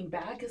now looking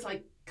back, is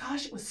like,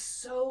 gosh, it was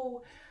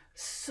so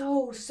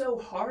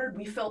hard.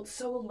 We felt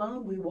so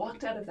alone. We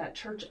walked out of that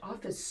church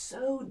office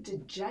so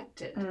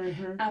dejected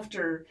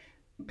after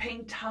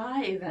paying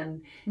tithe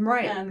and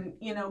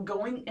you know,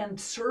 going and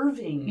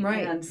serving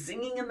and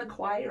singing in the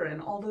choir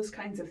and all those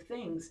kinds of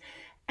things.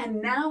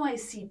 And now I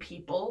see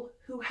people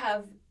who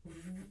have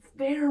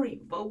very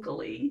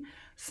vocally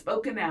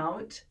spoken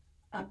out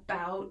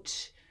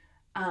about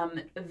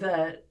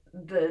the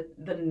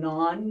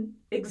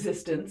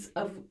non-existence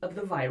of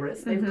the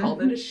virus. They've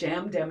called it a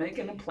shamdemic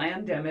and a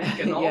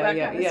plandemic and all that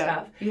kind of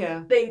stuff.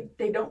 Yeah.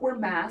 They don't wear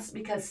masks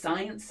because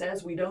science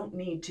says we don't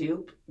need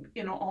to,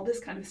 you know, all this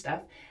kind of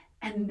stuff.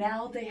 And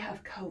now they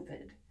have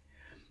COVID.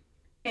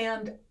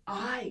 And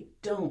I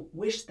don't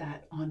wish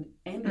that on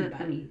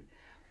anybody.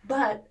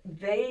 But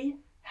they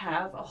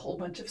have a whole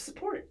bunch of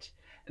support.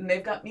 And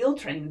they've got meal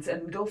trains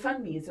and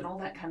GoFundMes and all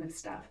that kind of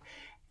stuff.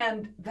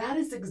 And that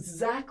is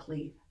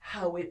exactly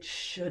how it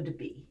should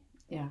be.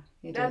 Yeah,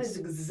 that is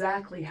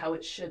exactly how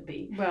it should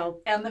be. Well,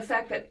 and the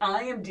fact that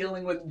I am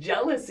dealing with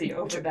jealousy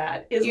over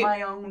that is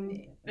my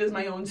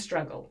own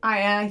struggle.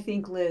 I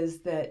think,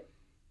 Liz, that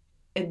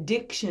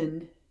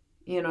addiction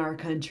in our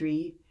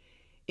country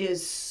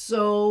is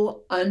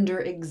so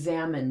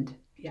under-examined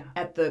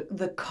at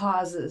the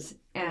causes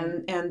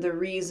and the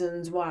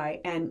reasons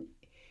why. And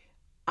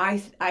I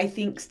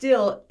think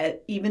still,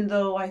 even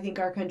though I think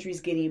our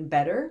country's getting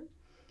better,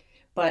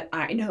 but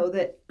I know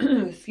that,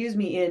 excuse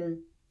me,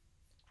 in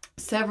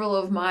several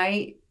of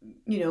my,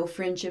 you know,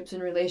 friendships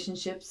and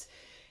relationships,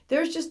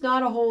 there's just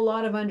not a whole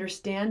lot of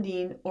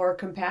understanding or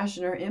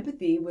compassion or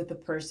empathy with a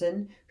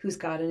person who's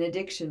got an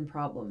addiction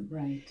problem.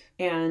 Right.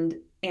 And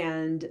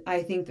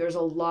I think there's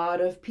a lot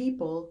of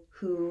people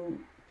who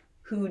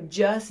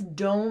just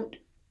don't,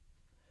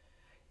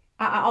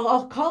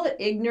 I'll call it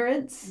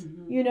ignorance,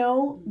 you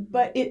know,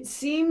 but it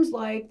seems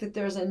like that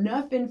there's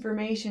enough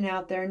information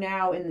out there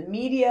now in the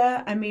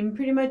media. I mean,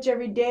 pretty much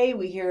every day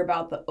we hear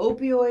about the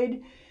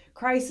opioid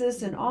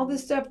crisis and all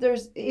this stuff.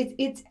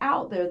 It's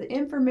out there. The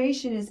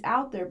information is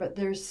out there, but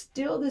there's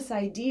still this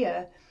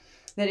idea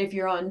that if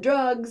you're on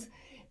drugs,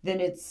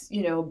 then it's,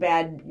 you know,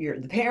 bad.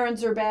 The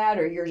parents are bad,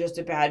 or you're just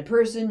a bad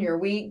person. You're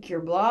weak.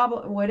 You're blah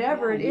blah.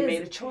 Whatever it is. You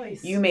made a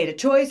choice. You made a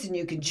choice, and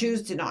you can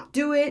choose to not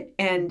do it.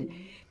 And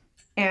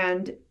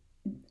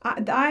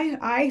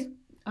I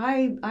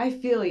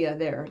feel you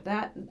there.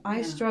 That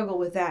I struggle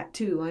with that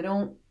too.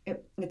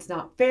 It's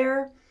not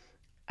fair.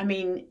 I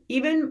mean,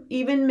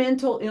 even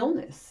mental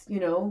illness, you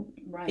know,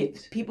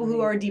 people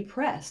who are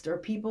depressed, or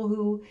people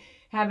who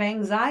have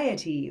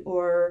anxiety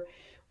or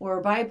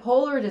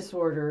bipolar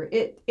disorder.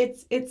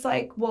 It's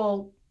like,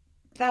 well,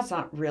 that's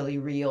not really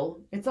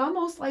real. It's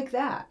almost like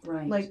that.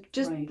 Right. Like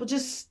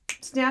just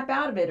snap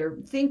out of it or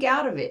think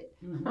out of it.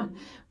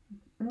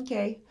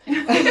 Okay.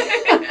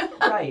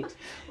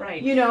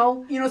 Right. You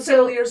know,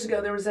 several years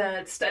ago there was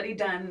a study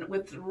done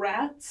with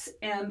rats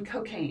and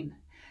cocaine.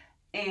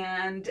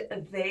 And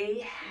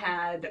they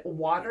had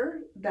water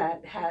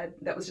that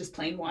was just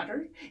plain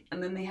water,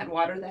 and then they had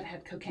water that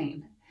had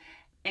cocaine.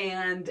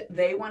 And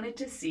they wanted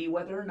to see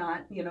whether or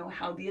not, you know,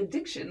 how the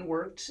addiction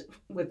worked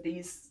with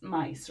these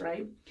mice,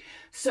 right?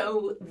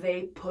 So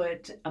they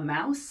put a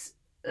mouse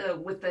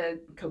with the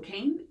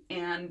cocaine,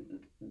 and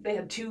they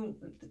had two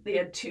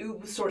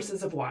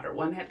sources of water.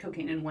 One had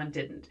cocaine and one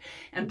didn't,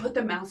 and put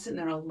the mouse in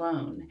there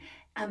alone.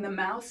 And the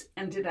mouse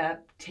ended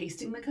up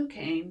tasting the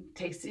cocaine,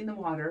 tasting the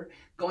water,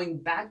 going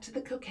back to the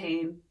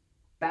cocaine,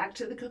 back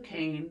to the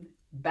cocaine,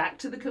 back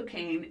to the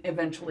cocaine,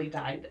 eventually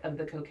died of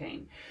the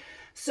cocaine.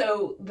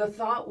 So the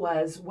thought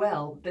was,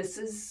 well, this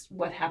is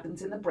what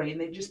happens in the brain.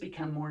 They just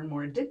become more and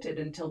more addicted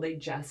until they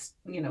just,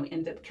 you know,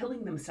 end up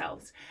killing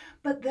themselves.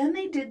 But then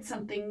they did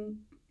something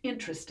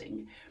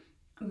interesting.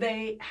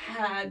 They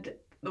had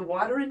the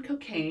water and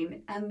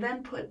cocaine and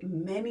then put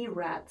many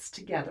rats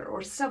together,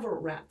 or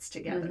several rats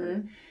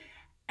together,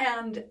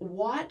 and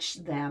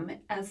watched them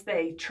as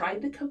they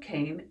tried the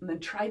cocaine and then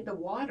tried the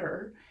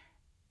water,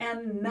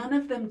 and none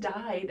of them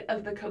died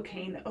of the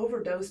cocaine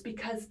overdose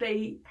because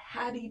they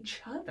had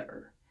each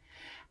other.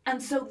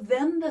 And so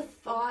then the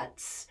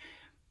thoughts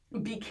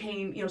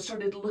became, you know,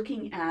 started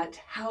looking at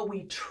how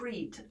we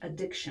treat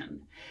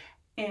addiction.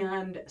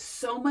 And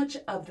so much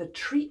of the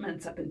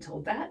treatments up until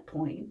that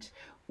point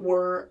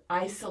were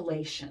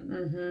isolation.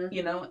 Mm-hmm.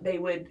 You know, they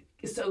would,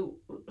 so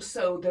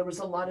there was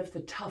a lot of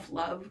the tough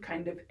love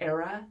kind of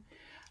era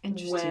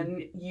Interesting.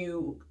 when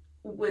you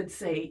would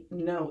say,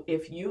 no,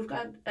 if you've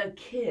got a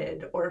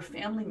kid or a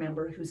family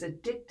member who's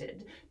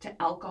addicted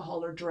to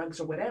alcohol or drugs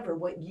or whatever,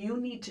 what you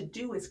need to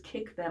do is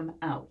kick them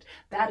out.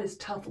 That is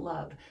tough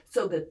love,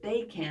 so that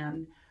they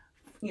can,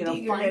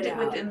 Figure find it it out.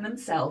 within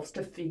themselves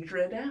to figure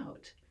it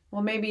out.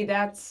 Well, maybe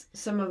that's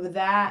some of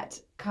that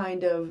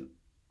kind of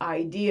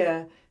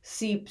idea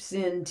seeps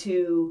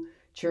into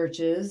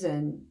churches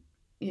and,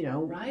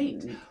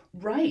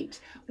 Right.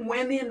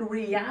 When in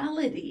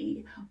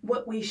reality,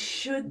 what we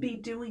should be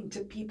doing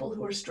to people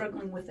who are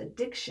struggling with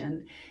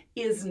addiction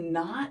is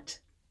not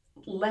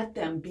let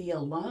them be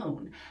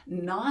alone,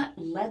 not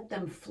let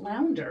them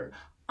flounder.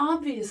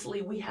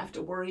 Obviously, we have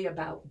to worry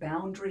about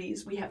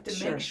boundaries. We have to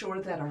Sure. make sure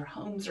that our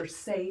homes are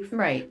safe,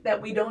 right. that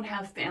we don't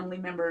have family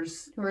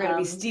members Who are going to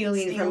be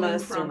stealing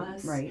from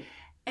us. Right.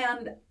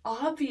 And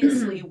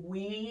obviously,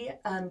 we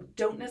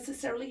don't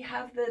necessarily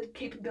have the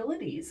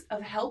capabilities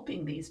of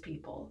helping these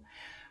people,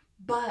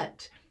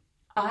 but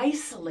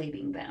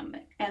isolating them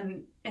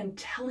and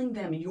telling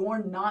them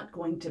you're not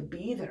going to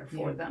be there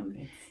for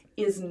them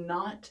is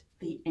not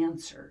the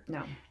answer.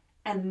 No.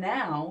 And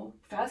now,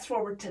 fast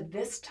forward to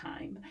this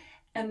time,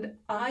 and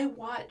I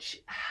watch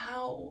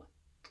how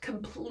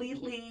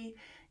completely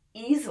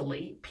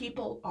easily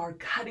people are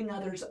cutting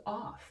others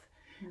off.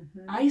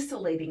 Mm-hmm.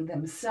 Isolating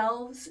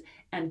themselves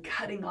and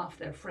cutting off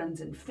their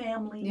friends and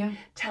family,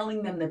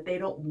 telling them that they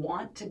don't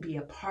want to be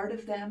a part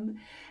of them.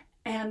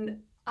 And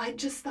I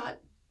just thought,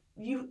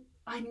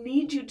 I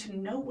need you to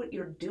know what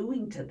you're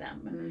doing to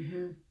them.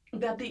 Mm-hmm.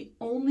 That the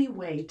only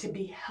way to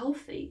be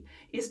healthy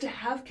is to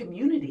have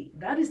community.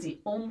 That is the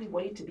only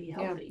way to be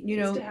healthy,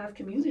 is to have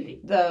community.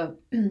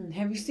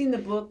 Have you seen the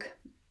book?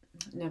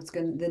 Now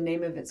the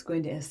name of it's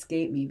going to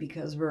escape me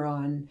because we're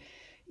on,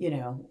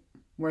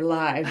 we're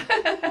live.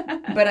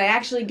 But I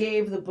actually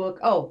gave the book,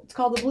 it's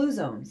called The Blue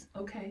Zones.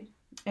 Okay.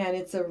 And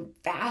it's a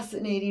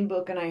fascinating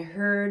book. And I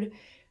heard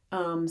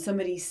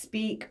somebody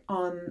speak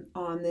on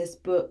this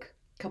book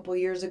a couple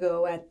years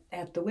ago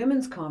at the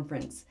women's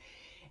conference.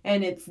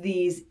 And it's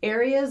these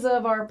areas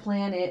of our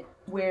planet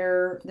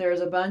where there's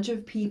a bunch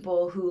of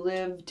people who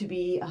live to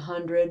be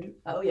 100.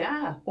 Oh,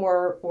 yeah.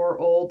 Or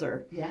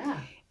older. Yeah.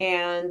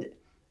 And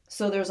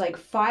so there's like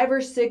 5 or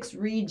 6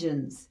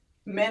 regions.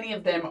 Many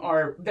of them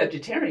are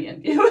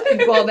vegetarian.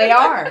 Well, they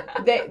are.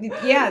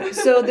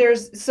 So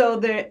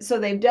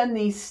they've done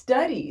these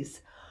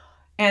studies.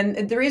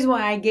 And the reason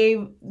why I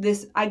gave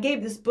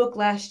this book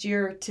last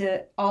year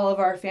to all of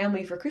our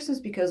family for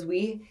Christmas, because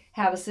we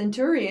have a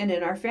centurion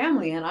in our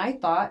family, and I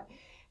thought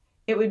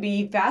it would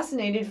be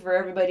fascinating for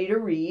everybody to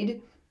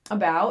read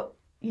about,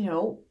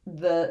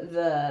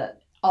 the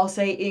I'll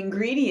say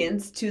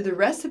ingredients to the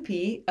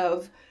recipe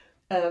of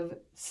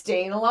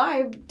staying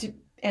alive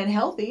and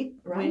healthy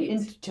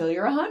until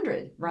you're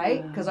 100,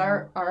 right? Because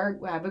I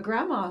have a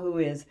grandma who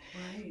is,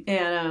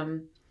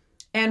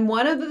 and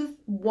one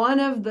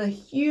of the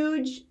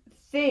huge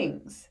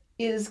things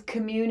is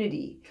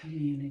community.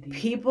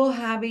 People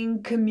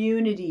having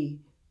community,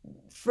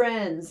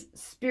 friends,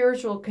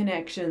 spiritual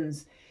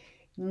connections,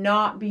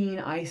 not being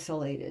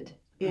isolated.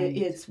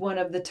 It's one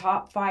of the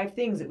top 5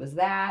 things. It was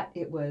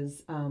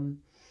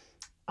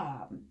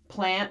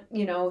plant,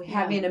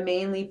 having a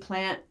mainly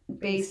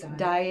plant-based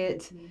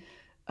diet. Mm-hmm.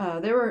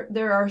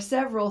 There are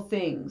several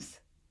things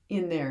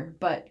in there,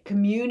 but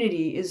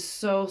community is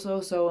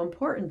so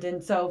important.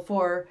 And so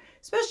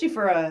especially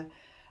for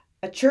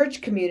a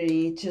church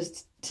community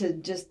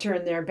to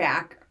turn their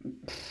back,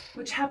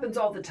 which happens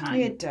all the time.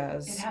 It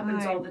does. It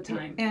happens all the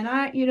time.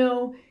 And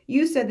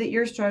you said that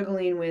you're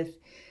struggling with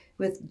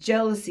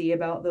jealousy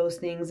about those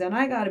things, and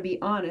I got to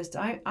be honest,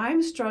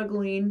 I'm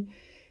struggling,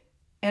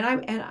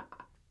 and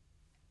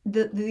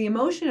the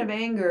emotion of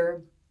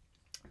anger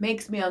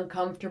makes me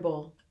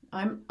uncomfortable.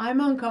 I'm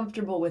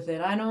uncomfortable with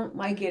it. I don't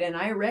like it, and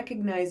I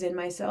recognize in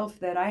myself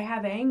that I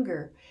have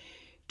anger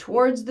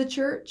towards the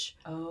church,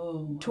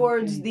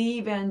 towards the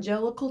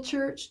evangelical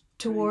church,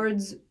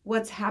 towards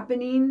what's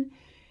happening,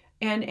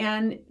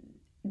 and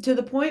to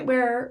the point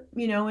where,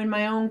 in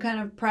my own kind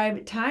of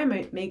private time,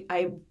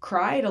 I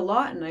cried a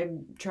lot, and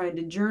I'm trying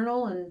to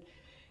journal, and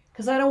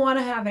because I don't want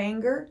to have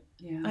anger.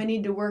 Yeah. I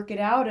need to work it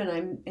out,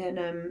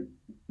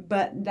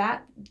 but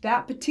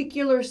that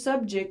particular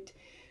subject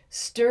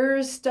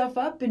stirs stuff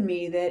up in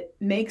me that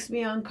makes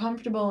me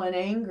uncomfortable and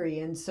angry.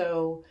 And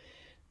so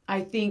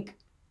I think,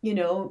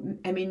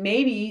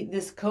 maybe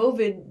this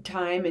COVID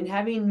time and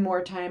having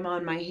more time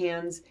on my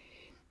hands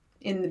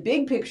in the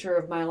big picture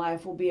of my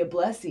life will be a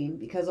blessing,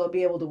 because I'll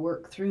be able to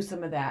work through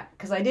some of that,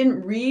 because I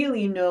didn't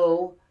really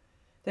know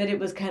that it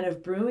was kind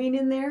of brewing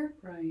in there.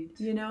 Right.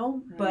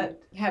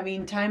 But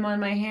having time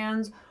on my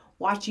hands,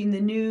 watching the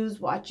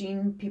news,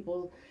 watching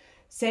people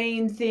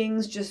saying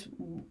things, just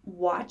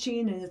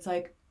watching, and it's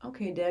like,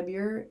 okay, Deb,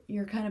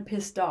 you're kind of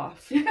pissed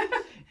off.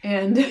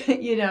 And,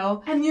 you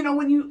know. And, you know,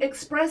 when you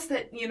express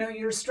that, you know,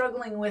 you're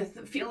struggling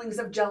with feelings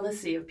of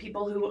jealousy of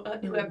people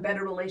who have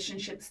better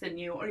relationships than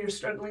you, or you're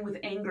struggling with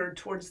anger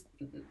towards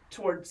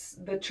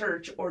the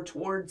church or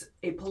towards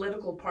a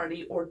political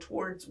party or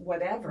towards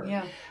whatever.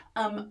 Yeah.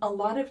 A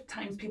lot of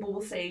times people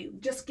will say,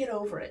 just get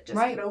over it, just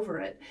Right. get over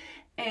it.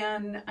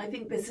 And I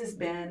think this has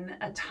been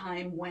a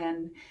time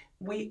when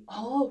we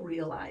all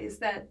realize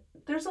that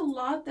there's a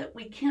lot that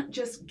we can't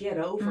just get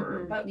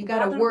over, but you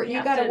got to work.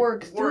 You got to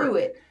work through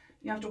it.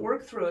 You have to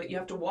work through it. You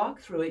have to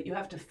walk through it. You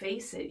have to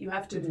face it. You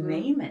have to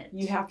name it.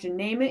 You have to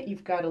name it.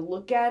 You've got to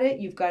look at it.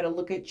 You've got to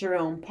look at your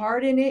own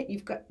part in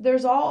it.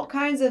 There's all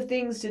kinds of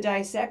things to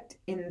dissect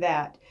in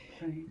that.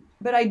 Right.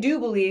 But I do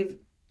believe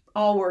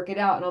I'll work it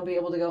out and I'll be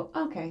able to go,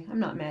 okay, I'm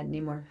not mad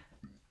anymore.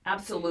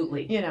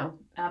 Absolutely. You know.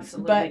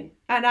 Absolutely.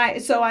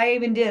 I've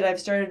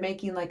started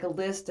making like a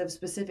list of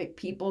specific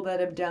people that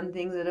have done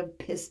things that have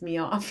pissed me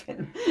off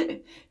and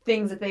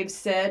things that they've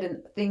said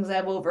and things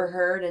I've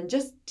overheard, and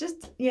just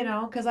you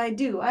know, because I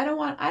don't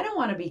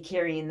want to be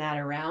carrying that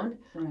around.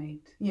 Right.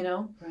 You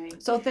know.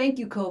 Right. So thank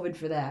you, COVID,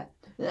 for that.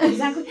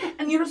 Exactly.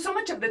 And you know, so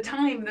much of the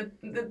time that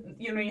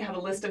you know, you have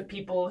a list of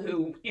people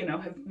who, you know,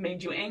 have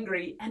made you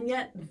angry, and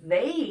yet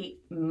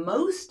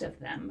most of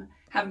them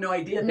have no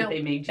idea that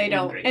they made you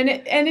angry. And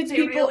it's they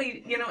people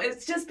really, you know,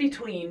 it's just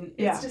between.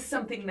 It's just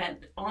something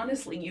that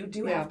honestly you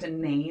do have to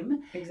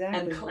name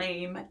and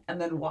claim and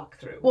then walk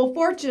through. Well,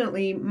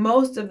 fortunately,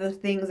 most of the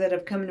things that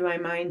have come to my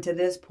mind to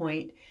this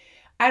point,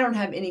 I don't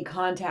have any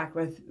contact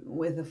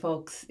with the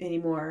folks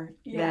anymore.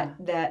 Yeah.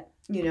 That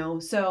you know,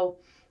 so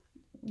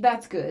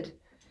that's good.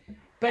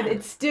 But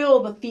it's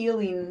still the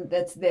feeling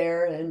that's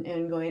there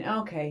and going,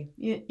 okay,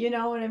 you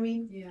know what I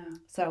mean? Yeah.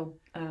 So,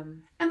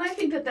 and I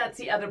think that that's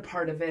the other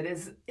part of it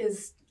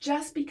is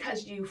just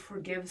because you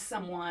forgive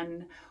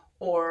someone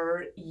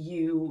or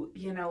you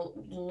know,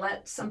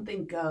 let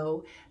something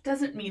go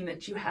doesn't mean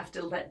that you have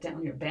to let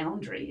down your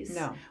boundaries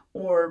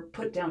or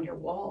put down your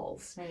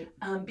walls.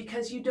 Right.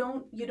 Because you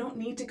don't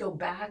need to go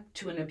back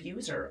to an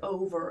abuser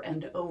over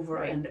and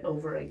over and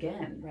over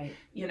again. Right.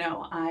 You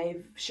know,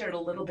 I've shared a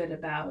little bit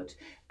about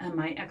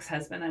my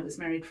ex-husband. I was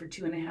married for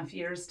 2.5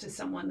 years to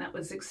someone that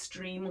was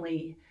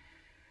extremely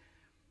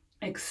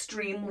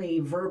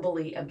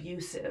verbally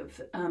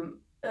abusive.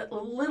 A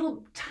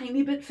little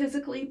tiny bit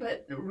physically,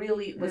 but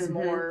really it was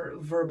more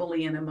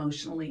verbally and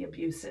emotionally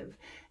abusive.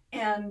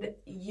 And,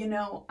 you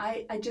know,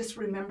 I just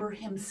remember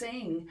him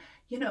saying,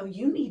 you know,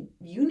 you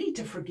need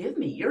to forgive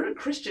me. You're a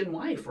Christian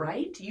wife,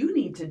 right? You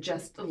need to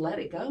just let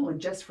it go and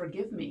just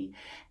forgive me.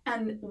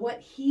 And what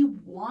he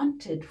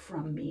wanted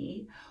from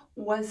me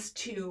was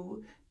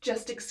to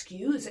just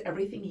excuse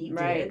everything he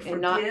did,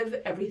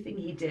 forgive everything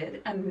he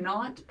did, and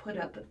not put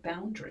up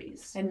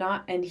boundaries.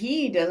 And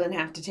he doesn't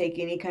have to take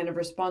any kind of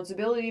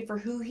responsibility for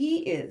who he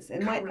is.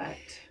 And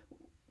correct.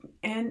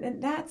 And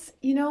that's,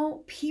 you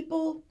know,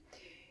 people,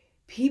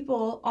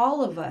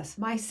 all of us,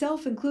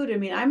 myself included. I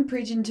mean, I'm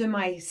preaching to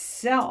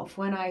myself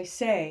when I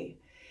say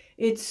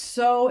it's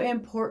so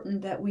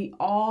important that we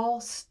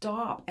all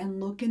stop and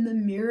look in the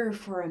mirror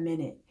for a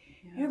minute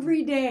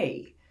every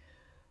day.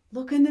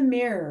 Look in the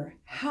mirror.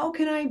 How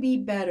can I be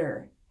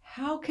better?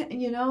 How can,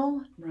 you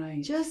know?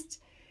 Right.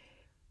 Just,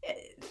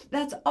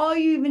 that's all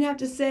you even have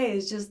to say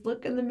is just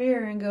look in the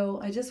mirror and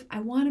go, I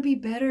want to be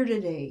better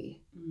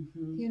today.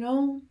 You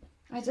know?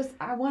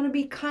 I want to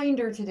be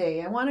kinder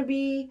today. I want to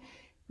be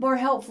more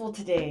helpful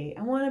today.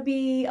 I want to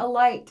be a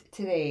light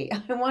today.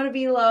 I want to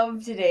be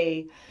loved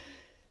today.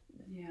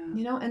 Yeah.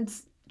 You know, and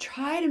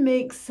try to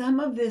make some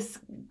of this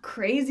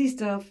crazy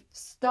stuff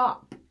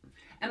stop.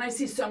 And I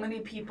see so many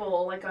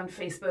people, like on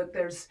Facebook,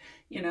 there's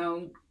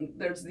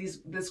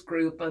this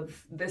group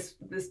of this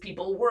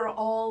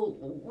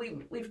people.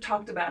 We've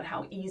talked about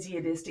how easy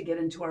it is to get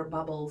into our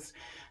bubbles.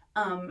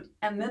 And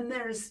then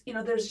there's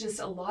just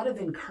a lot of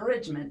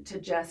encouragement to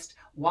just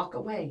walk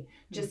away.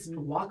 Just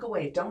walk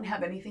away. Don't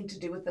have anything to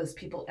do with those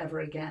people ever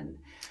again.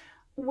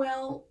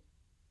 Well,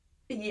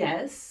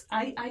 yes,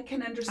 I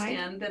can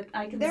understand that.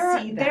 I can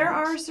see that. There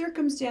are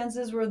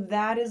circumstances where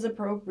that is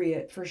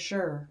appropriate for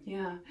sure.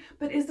 Yeah.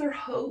 But is there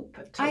hope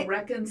to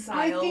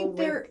reconcile?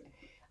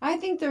 I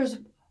think there's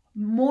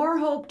more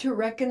hope to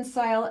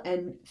reconcile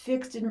and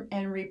fix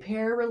and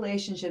repair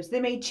relationships.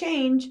 They may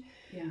change.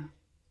 Yeah.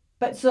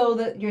 But so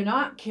that you're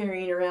not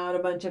carrying around a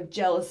bunch of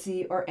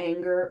jealousy or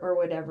anger or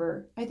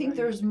whatever. I think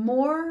there's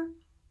more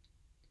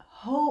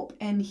hope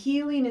and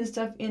healing and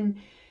stuff in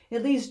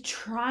at least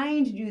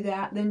trying to do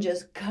that than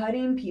just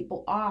cutting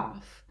people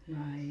off.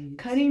 Right.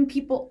 Cutting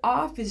people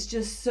off is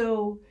just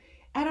so,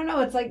 I don't know,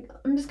 it's like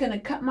I'm just going to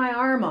cut my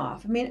arm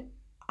off. I mean,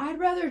 I'd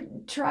rather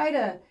try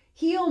to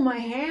heal my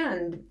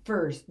hand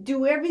first.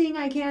 Do everything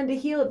I can to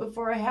heal it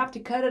before I have to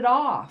cut it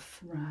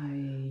off.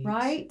 Right.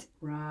 Right?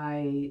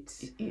 Right.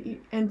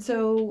 And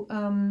so...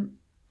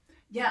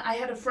 yeah, I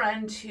had a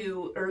friend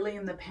who early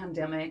in the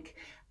pandemic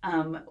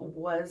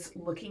was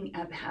looking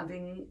at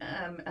having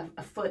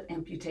a foot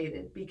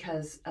amputated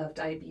because of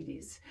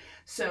diabetes.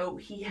 So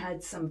he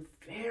had some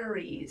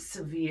very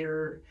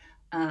severe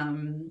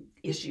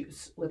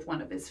issues with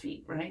one of his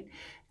feet, right?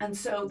 And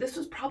so this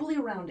was probably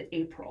around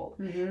April,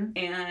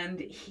 and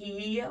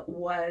he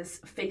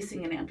was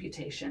facing an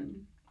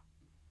amputation.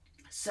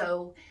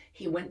 So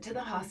he went to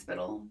the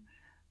hospital.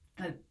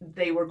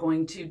 They were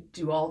going to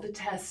do all the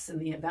tests and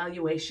the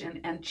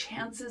evaluation, and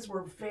chances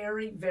were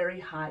very, very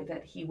high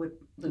that he would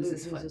lose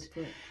his foot.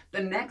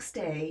 The next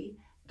day,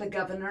 the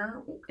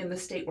governor in the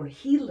state where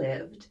he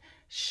lived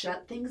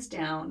shut things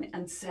down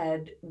and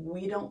said,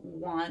 we don't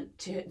want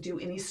to do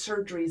any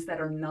surgeries that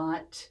are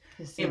not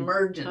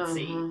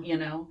emergency, you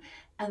know.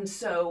 And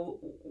so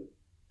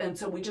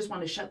we just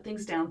want to shut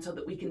things down so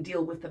that we can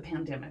deal with the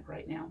pandemic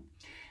right now.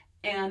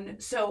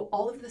 And so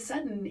all of a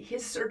sudden,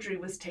 his surgery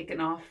was taken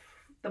off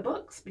the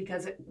books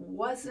because it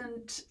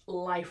wasn't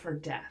life or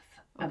death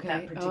at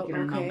that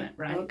particular moment,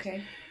 right?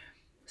 Okay.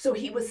 So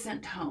he was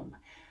sent home.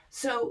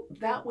 So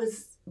that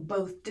was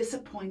both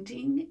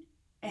disappointing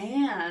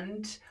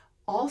and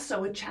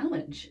also a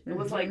challenge. It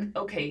was like,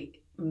 okay,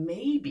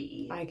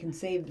 maybe I can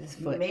save this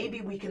foot. Maybe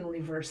we can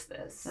reverse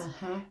this.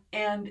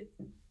 And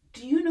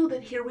do you know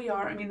that here we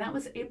are? I mean, that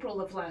was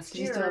April of last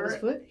year. He still have his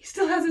foot? He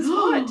still has his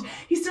foot.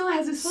 He still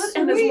has his foot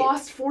and has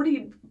lost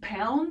 40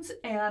 pounds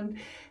and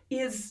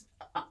is...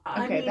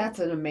 I mean, that's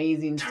an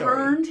amazing story.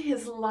 Turned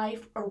his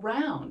life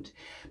around,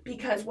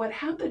 because what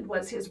happened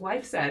was his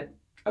wife said,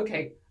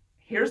 okay,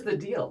 here's the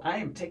deal. I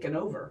am taking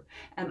over,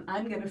 and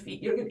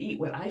you're going to eat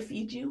what I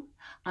feed you.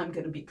 I'm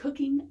going to be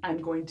cooking.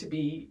 I'm going to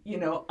be,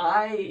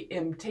 I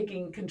am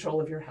taking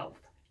control of your health.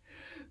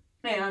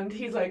 And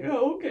he's like,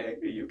 oh, okay,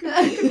 you can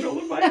take control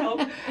of my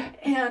health.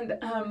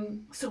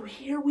 And so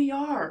here we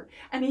are,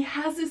 and he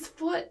has his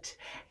foot,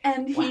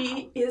 and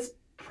he is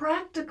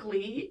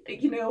practically,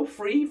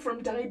 free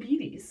from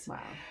diabetes. Wow.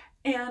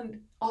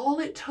 And all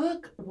it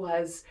took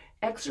was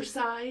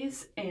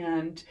exercise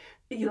and,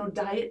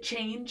 diet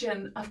change.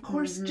 And of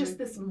course, just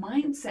this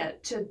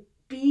mindset to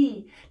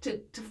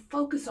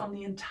focus on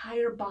the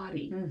entire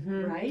body,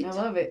 right? I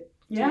love it.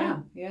 Yeah.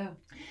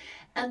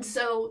 And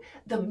so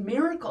the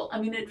miracle,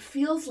 I mean, it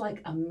feels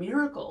like a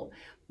miracle,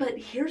 but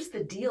here's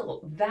the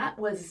deal. That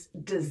was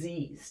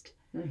diseased.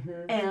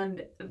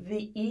 And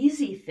the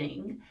easy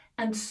thing,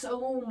 and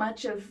so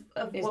much of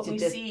what we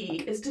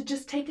see is to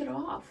just take it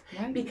off,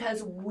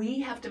 because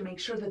we have to make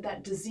sure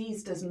that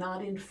disease does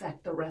not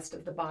infect the rest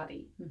of the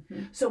body.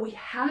 So we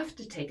have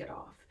to take it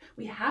off.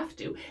 We have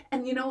to.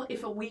 And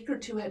if a week or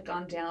two had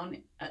gone down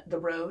the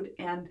road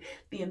and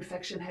the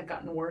infection had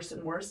gotten worse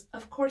and worse,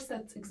 of course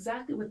that's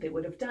exactly what they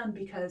would have done,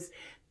 because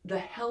the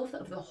health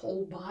of the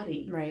whole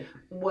body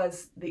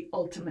was the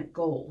ultimate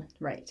goal.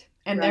 Right.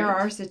 And there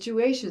are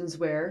situations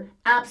where...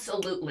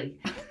 Absolutely.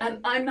 And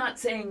I'm not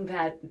saying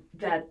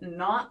that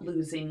not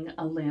losing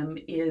a limb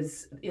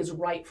is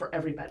right for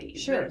everybody.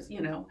 Sure.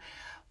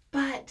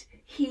 But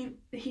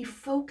he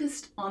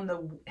focused on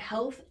the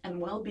health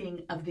and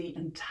well-being of the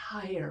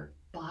entire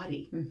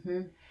body.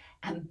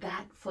 And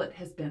that foot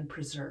has been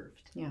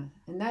preserved. Yeah.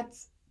 And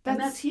that's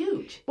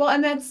huge. Well,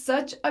 and that's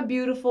such a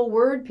beautiful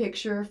word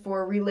picture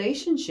for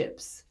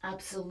relationships.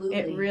 Absolutely.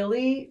 It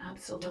really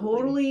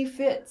totally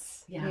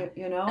fits. Yeah.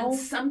 And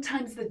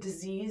sometimes the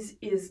disease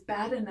is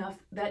bad enough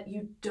that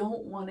you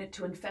don't want it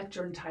to infect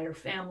your entire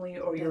family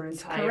or your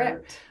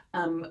entire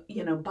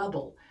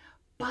bubble.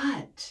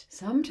 But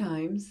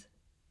sometimes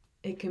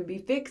it can be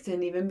fixed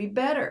and even be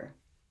better.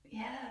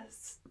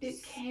 Yes,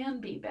 it can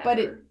be better. But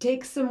it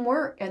takes some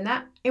work, and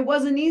it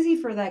wasn't easy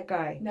for that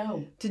guy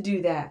to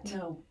do that.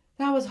 No.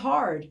 That was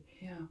hard.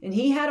 Yeah. And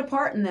he had a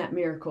part in that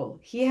miracle.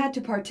 He had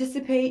to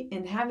participate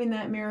in having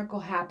that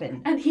miracle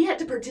happen. And he had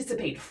to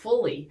participate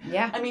fully.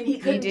 Yeah. I mean, he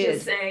couldn't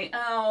just say,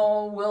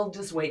 oh, we'll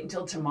just wait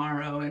until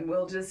tomorrow, and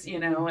we'll just,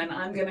 and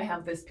I'm going to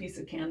have this piece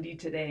of candy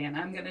today, and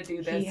I'm going to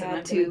do this, and I'm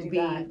going to do that. He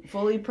had to be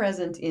fully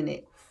present in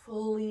it.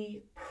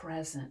 Fully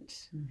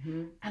present.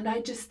 And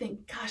I just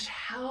think, gosh,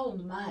 how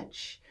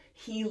much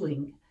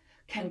healing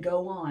can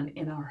go on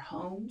in our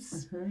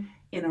homes,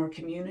 in our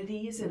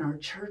communities, in our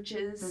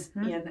churches,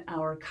 in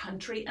our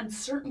country, and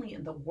certainly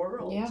in the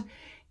world,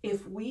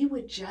 if we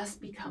would just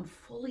become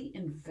fully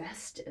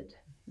invested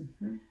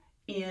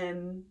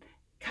in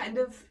kind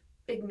of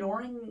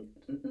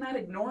not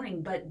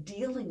ignoring, but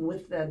dealing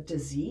with the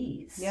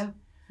disease. Yeah.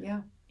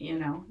 Yeah,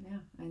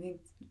 I think...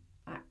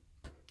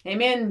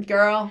 Amen,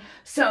 girl.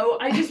 So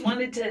I just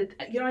wanted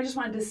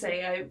to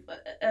say,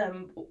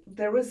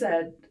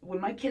 when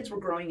my kids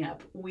were growing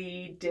up,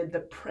 we did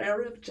the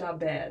prayer of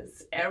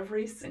Jabez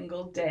every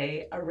single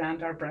day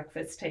around our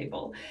breakfast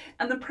table.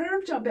 And the prayer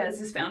of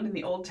Jabez is found in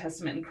the Old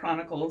Testament in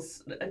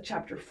Chronicles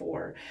chapter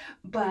 4,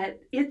 but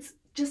it's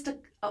just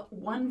a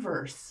one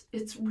verse.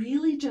 It's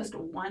really just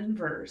one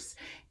verse.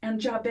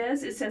 And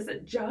it says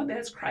that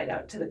Jabez cried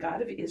out to the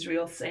God of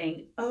Israel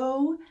saying,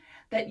 "Oh,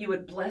 that you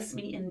would bless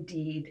me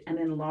indeed and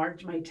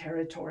enlarge my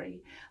territory.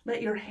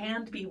 Let your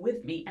hand be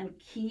with me and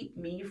keep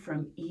me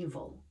from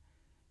evil."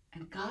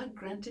 And God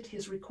granted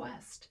his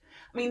request.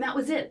 I mean, that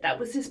was it. That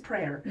was his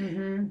prayer.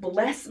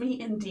 Bless me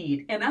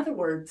indeed. In other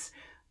words,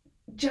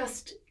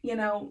 just,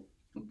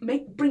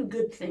 bring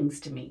good things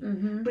to me.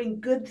 Mm-hmm. Bring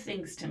good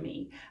things to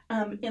me.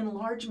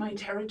 Enlarge my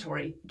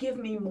territory. Give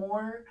me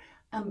more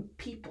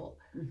people,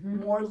 Mm-hmm.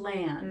 more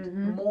land,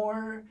 Mm-hmm.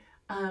 more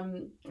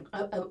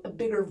a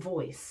bigger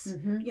voice.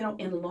 Mm-hmm.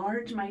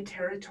 Enlarge my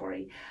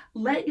territory.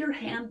 Let your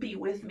hand be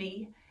with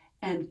me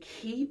and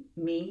keep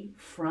me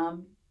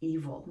from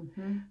evil.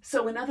 Mm-hmm.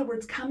 So in other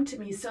words, come to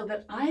me so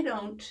that I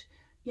don't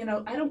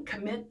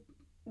commit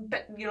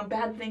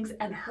bad things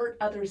and hurt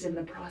others in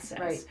the process.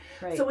 Right,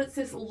 right. So it's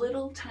this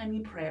little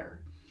tiny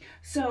prayer.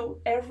 So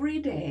every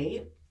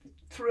day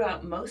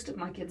throughout most of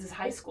my kids'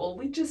 high school,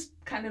 we just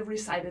kind of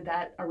recited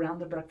that around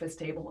the breakfast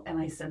table, and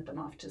I sent them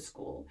off to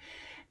school.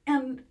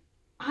 And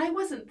I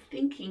wasn't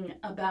thinking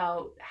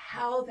about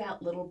how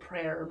that little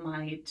prayer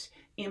might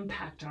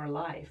impact our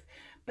life.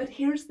 But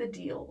here's the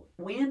deal.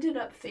 We ended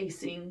up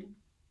facing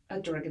a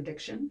drug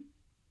addiction,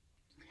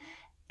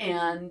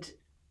 and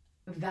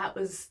that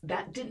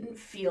didn't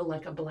feel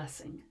like a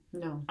blessing.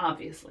 No.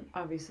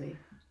 Obviously.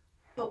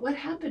 But what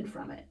happened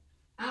from it?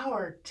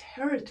 Our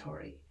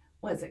territory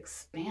was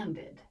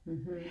expanded.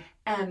 Mm-hmm.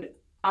 And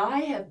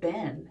I have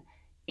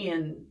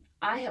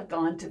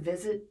gone to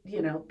visit,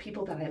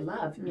 people that I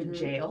love in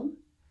jail,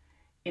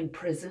 in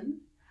prison.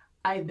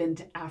 I've been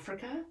to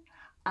Africa.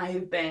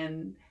 I've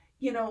been,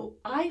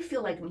 I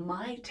feel like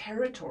my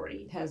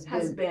territory has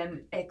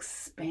been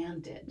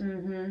expanded.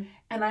 Mm-hmm.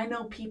 And I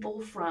know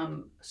people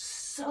from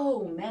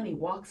so many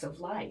walks of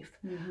life.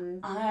 Mm-hmm.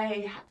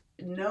 I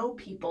know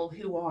people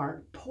who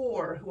are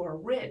poor, who are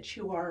rich,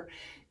 who are,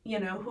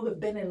 who have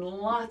been in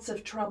lots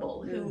of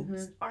trouble, who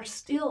are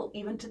still,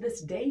 even to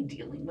this day,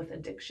 dealing with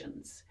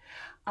addictions.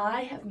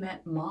 I have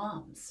met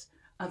moms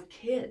of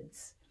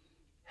kids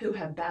who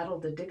have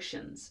battled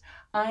addictions.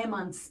 I am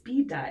on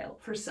speed dial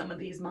for some of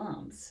these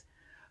moms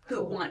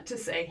who want to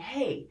say,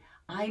 hey,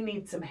 I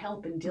need some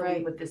help in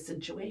dealing with this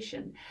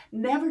situation.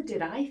 Never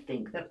did I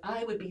think that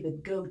I would be the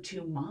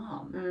go-to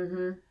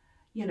mom,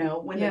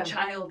 when a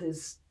child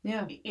is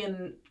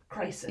in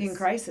crisis. In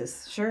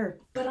crisis, sure.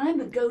 But I'm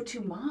the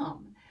go-to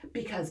mom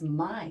because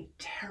my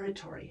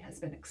territory has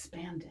been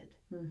expanded.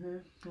 I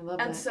love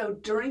that. And so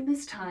during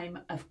this time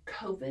of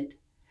COVID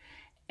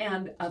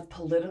and of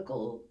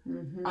political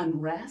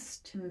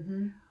unrest,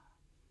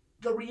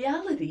 the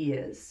reality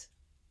is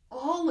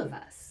all of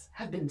us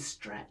have been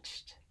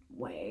stretched.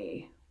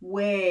 Way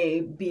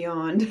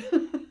beyond.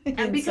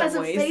 And because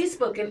of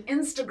Facebook and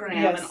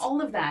Instagram and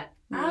all of that,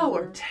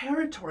 our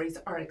territories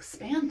are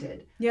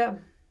expanded. Yeah.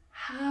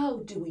 How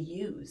do we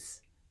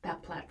use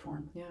that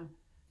platform? Yeah.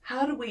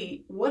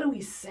 What do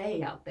we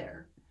say out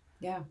there?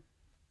 Yeah.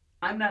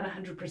 I'm not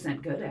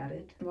 100% good at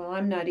it. Well,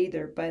 I'm not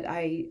either, but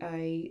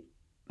I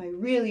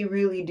really,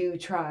 really do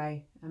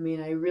try. I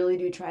mean, I really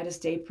do try to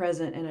stay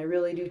present, and I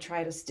really do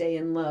try to stay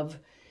in love.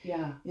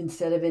 Yeah.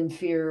 Instead of in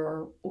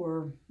fear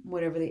or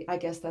whatever I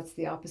guess that's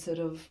the opposite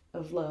of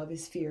love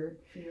is fear.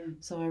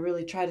 So I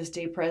really try to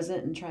stay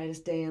present and try to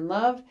stay in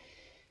love,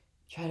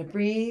 try to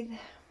breathe,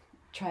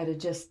 try to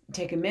just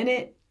take a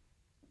minute,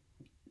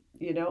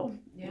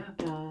 Yeah.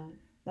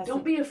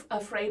 Don't be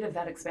afraid of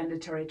that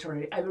expanded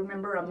territory. I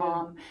remember a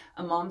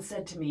mom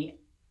said to me,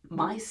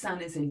 my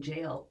son is in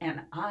jail,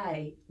 and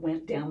I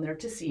went down there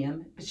to see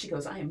him, but she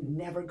goes, I am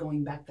never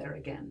going back there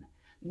again.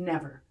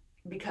 Never.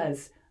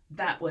 Because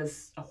that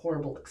was a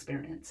horrible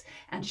experience.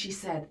 And she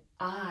said,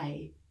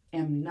 I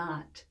am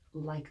not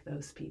like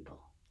those people.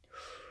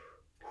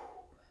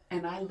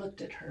 And I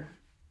looked at her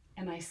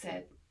and I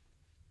said,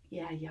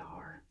 yeah, you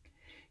are.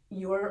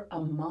 You're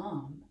a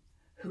mom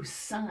whose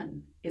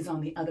son is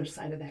on the other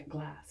side of that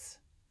glass.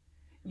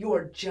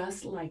 You're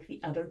just like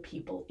the other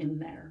people in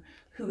there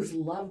whose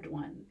loved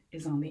one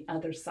is on the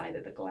other side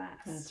of the glass.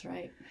 That's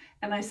right.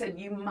 And I said,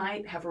 you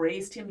might have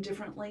raised him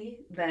differently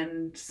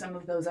than some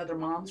of those other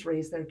moms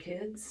raised their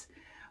kids,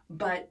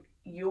 but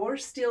you're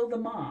still the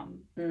mom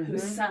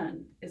whose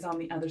son is on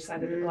the other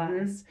side of the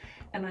glass.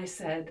 And I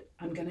said,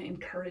 I'm going to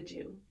encourage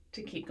you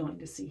to keep going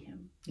to see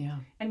him. Yeah.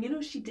 And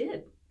she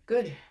did.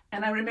 Good.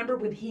 And I remember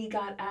when he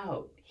got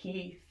out,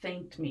 he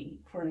thanked me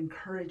for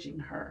encouraging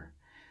her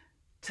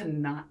to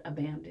not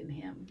abandon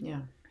him.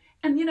 Yeah.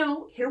 And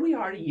here we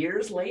are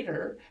years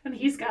later, and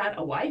he's got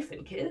a wife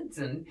and kids,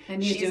 and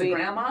she's a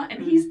grandma,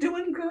 and he's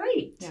doing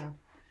great. Yeah.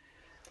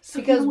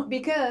 So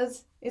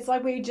because it's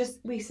like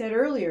we said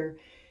earlier,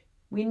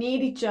 we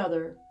need each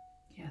other.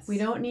 Yes. We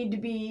don't need to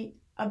be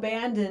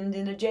abandoned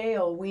in a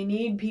jail. We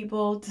need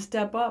people to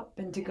step up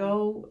and to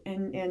go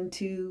and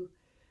to.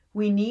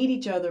 We need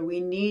each other.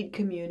 We need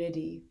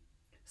community.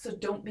 So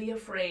don't be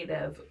afraid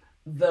of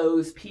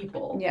those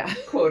people,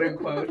 quote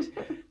unquote.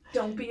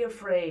 Don't be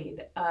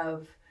afraid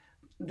of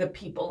the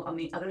people on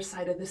the other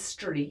side of the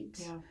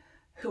street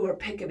who are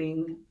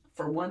picketing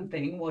for one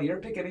thing while you're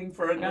picketing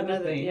for another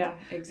thing. Yeah,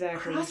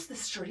 exactly. Cross the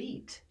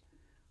street.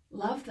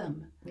 Love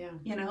them.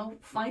 Yeah.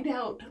 Find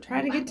out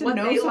Try to get to what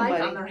know they somebody.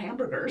 like on their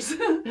hamburgers.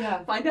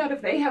 Yeah. Find out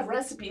if they have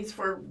recipes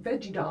for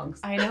veggie dogs.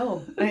 I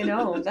know.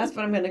 That's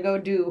what I'm going to go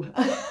do.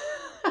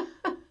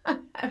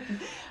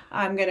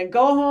 I'm going to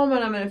go home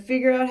and I'm going to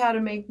figure out how to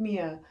make me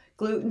a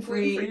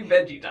gluten-free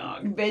veggie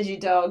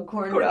dog.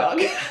 Corn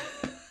dog.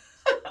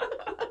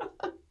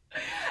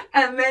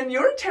 And then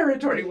your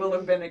territory will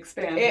have been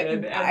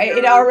expanded.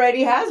 It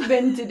already has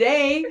been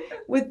today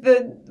with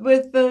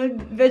the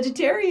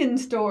vegetarian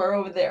store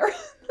over there.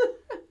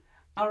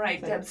 All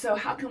right, Deb. So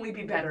how can we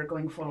be better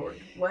going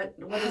forward? What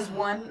is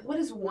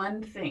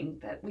one thing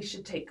that we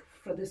should take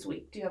for this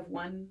week? Do you have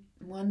one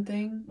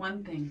thing?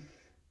 One thing.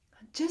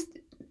 Just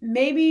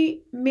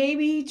maybe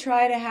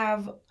try to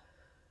have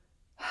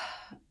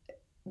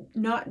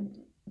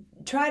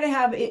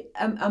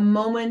a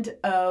moment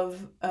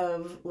of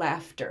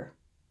laughter,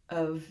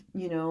 of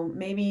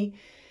maybe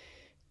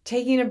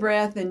taking a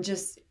breath and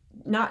just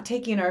not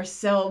taking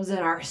ourselves and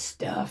our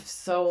stuff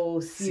so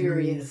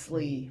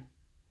seriously.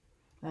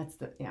 That's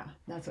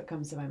what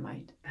comes to my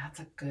mind.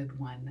 That's a good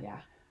one. Yeah.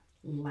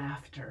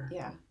 Laughter.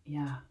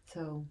 Yeah.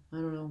 So I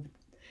don't know.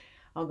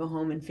 I'll go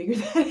home and figure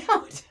that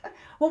out.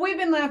 Well, we've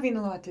been laughing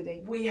a lot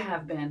today. We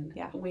have been.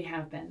 Yeah. We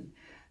have been.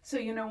 So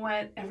you know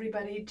what?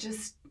 Everybody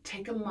just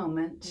take a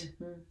moment,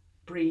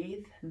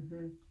 breathe,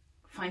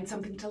 find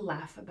something to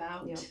laugh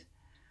about. Yep.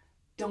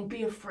 Don't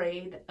be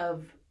afraid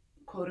of,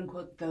 quote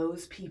unquote,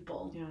 those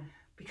people. Yeah.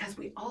 Because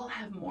we all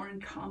have more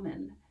in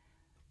common.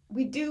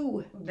 We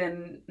do.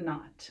 Than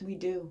not. We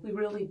do. We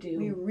really do.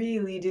 We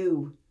really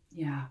do.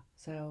 Yeah.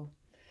 So,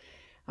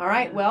 all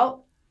right.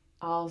 Well,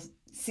 I'll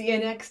see you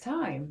next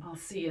time. I'll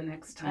see you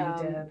next time,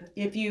 Deb.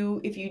 If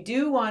you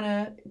do want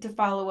to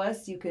follow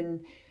us, you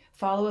can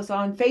follow us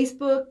on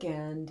Facebook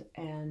and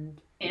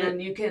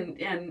you can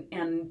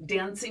and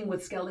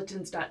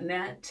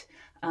dancingwithskeletons.net,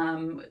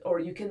 or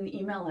you can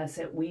email us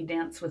at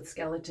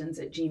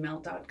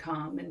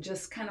wedancewithskeletons@gmail.com and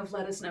just kind of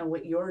let us know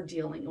what you're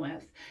dealing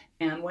with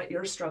and what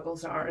your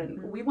struggles are.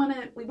 And we want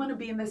to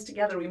be in this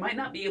together. We might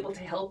not be able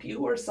to help you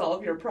or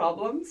solve your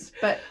problems,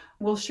 but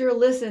we'll sure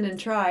listen and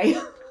try.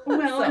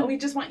 Well, and we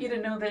just want you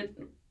to know that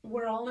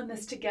we're all in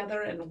this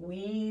together and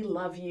we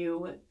love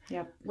you.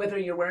 Yep. Whether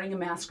you're wearing a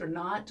mask or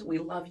not, we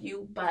love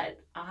you, but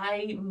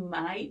I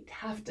might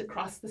have to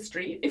cross the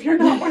street if you're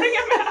not wearing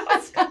a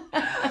mask.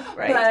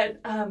 Right.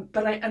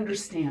 But I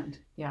understand.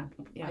 Yeah.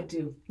 I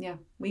do. Yeah,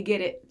 we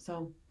get it.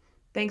 So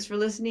thanks for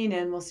listening,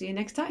 and we'll see you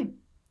next time.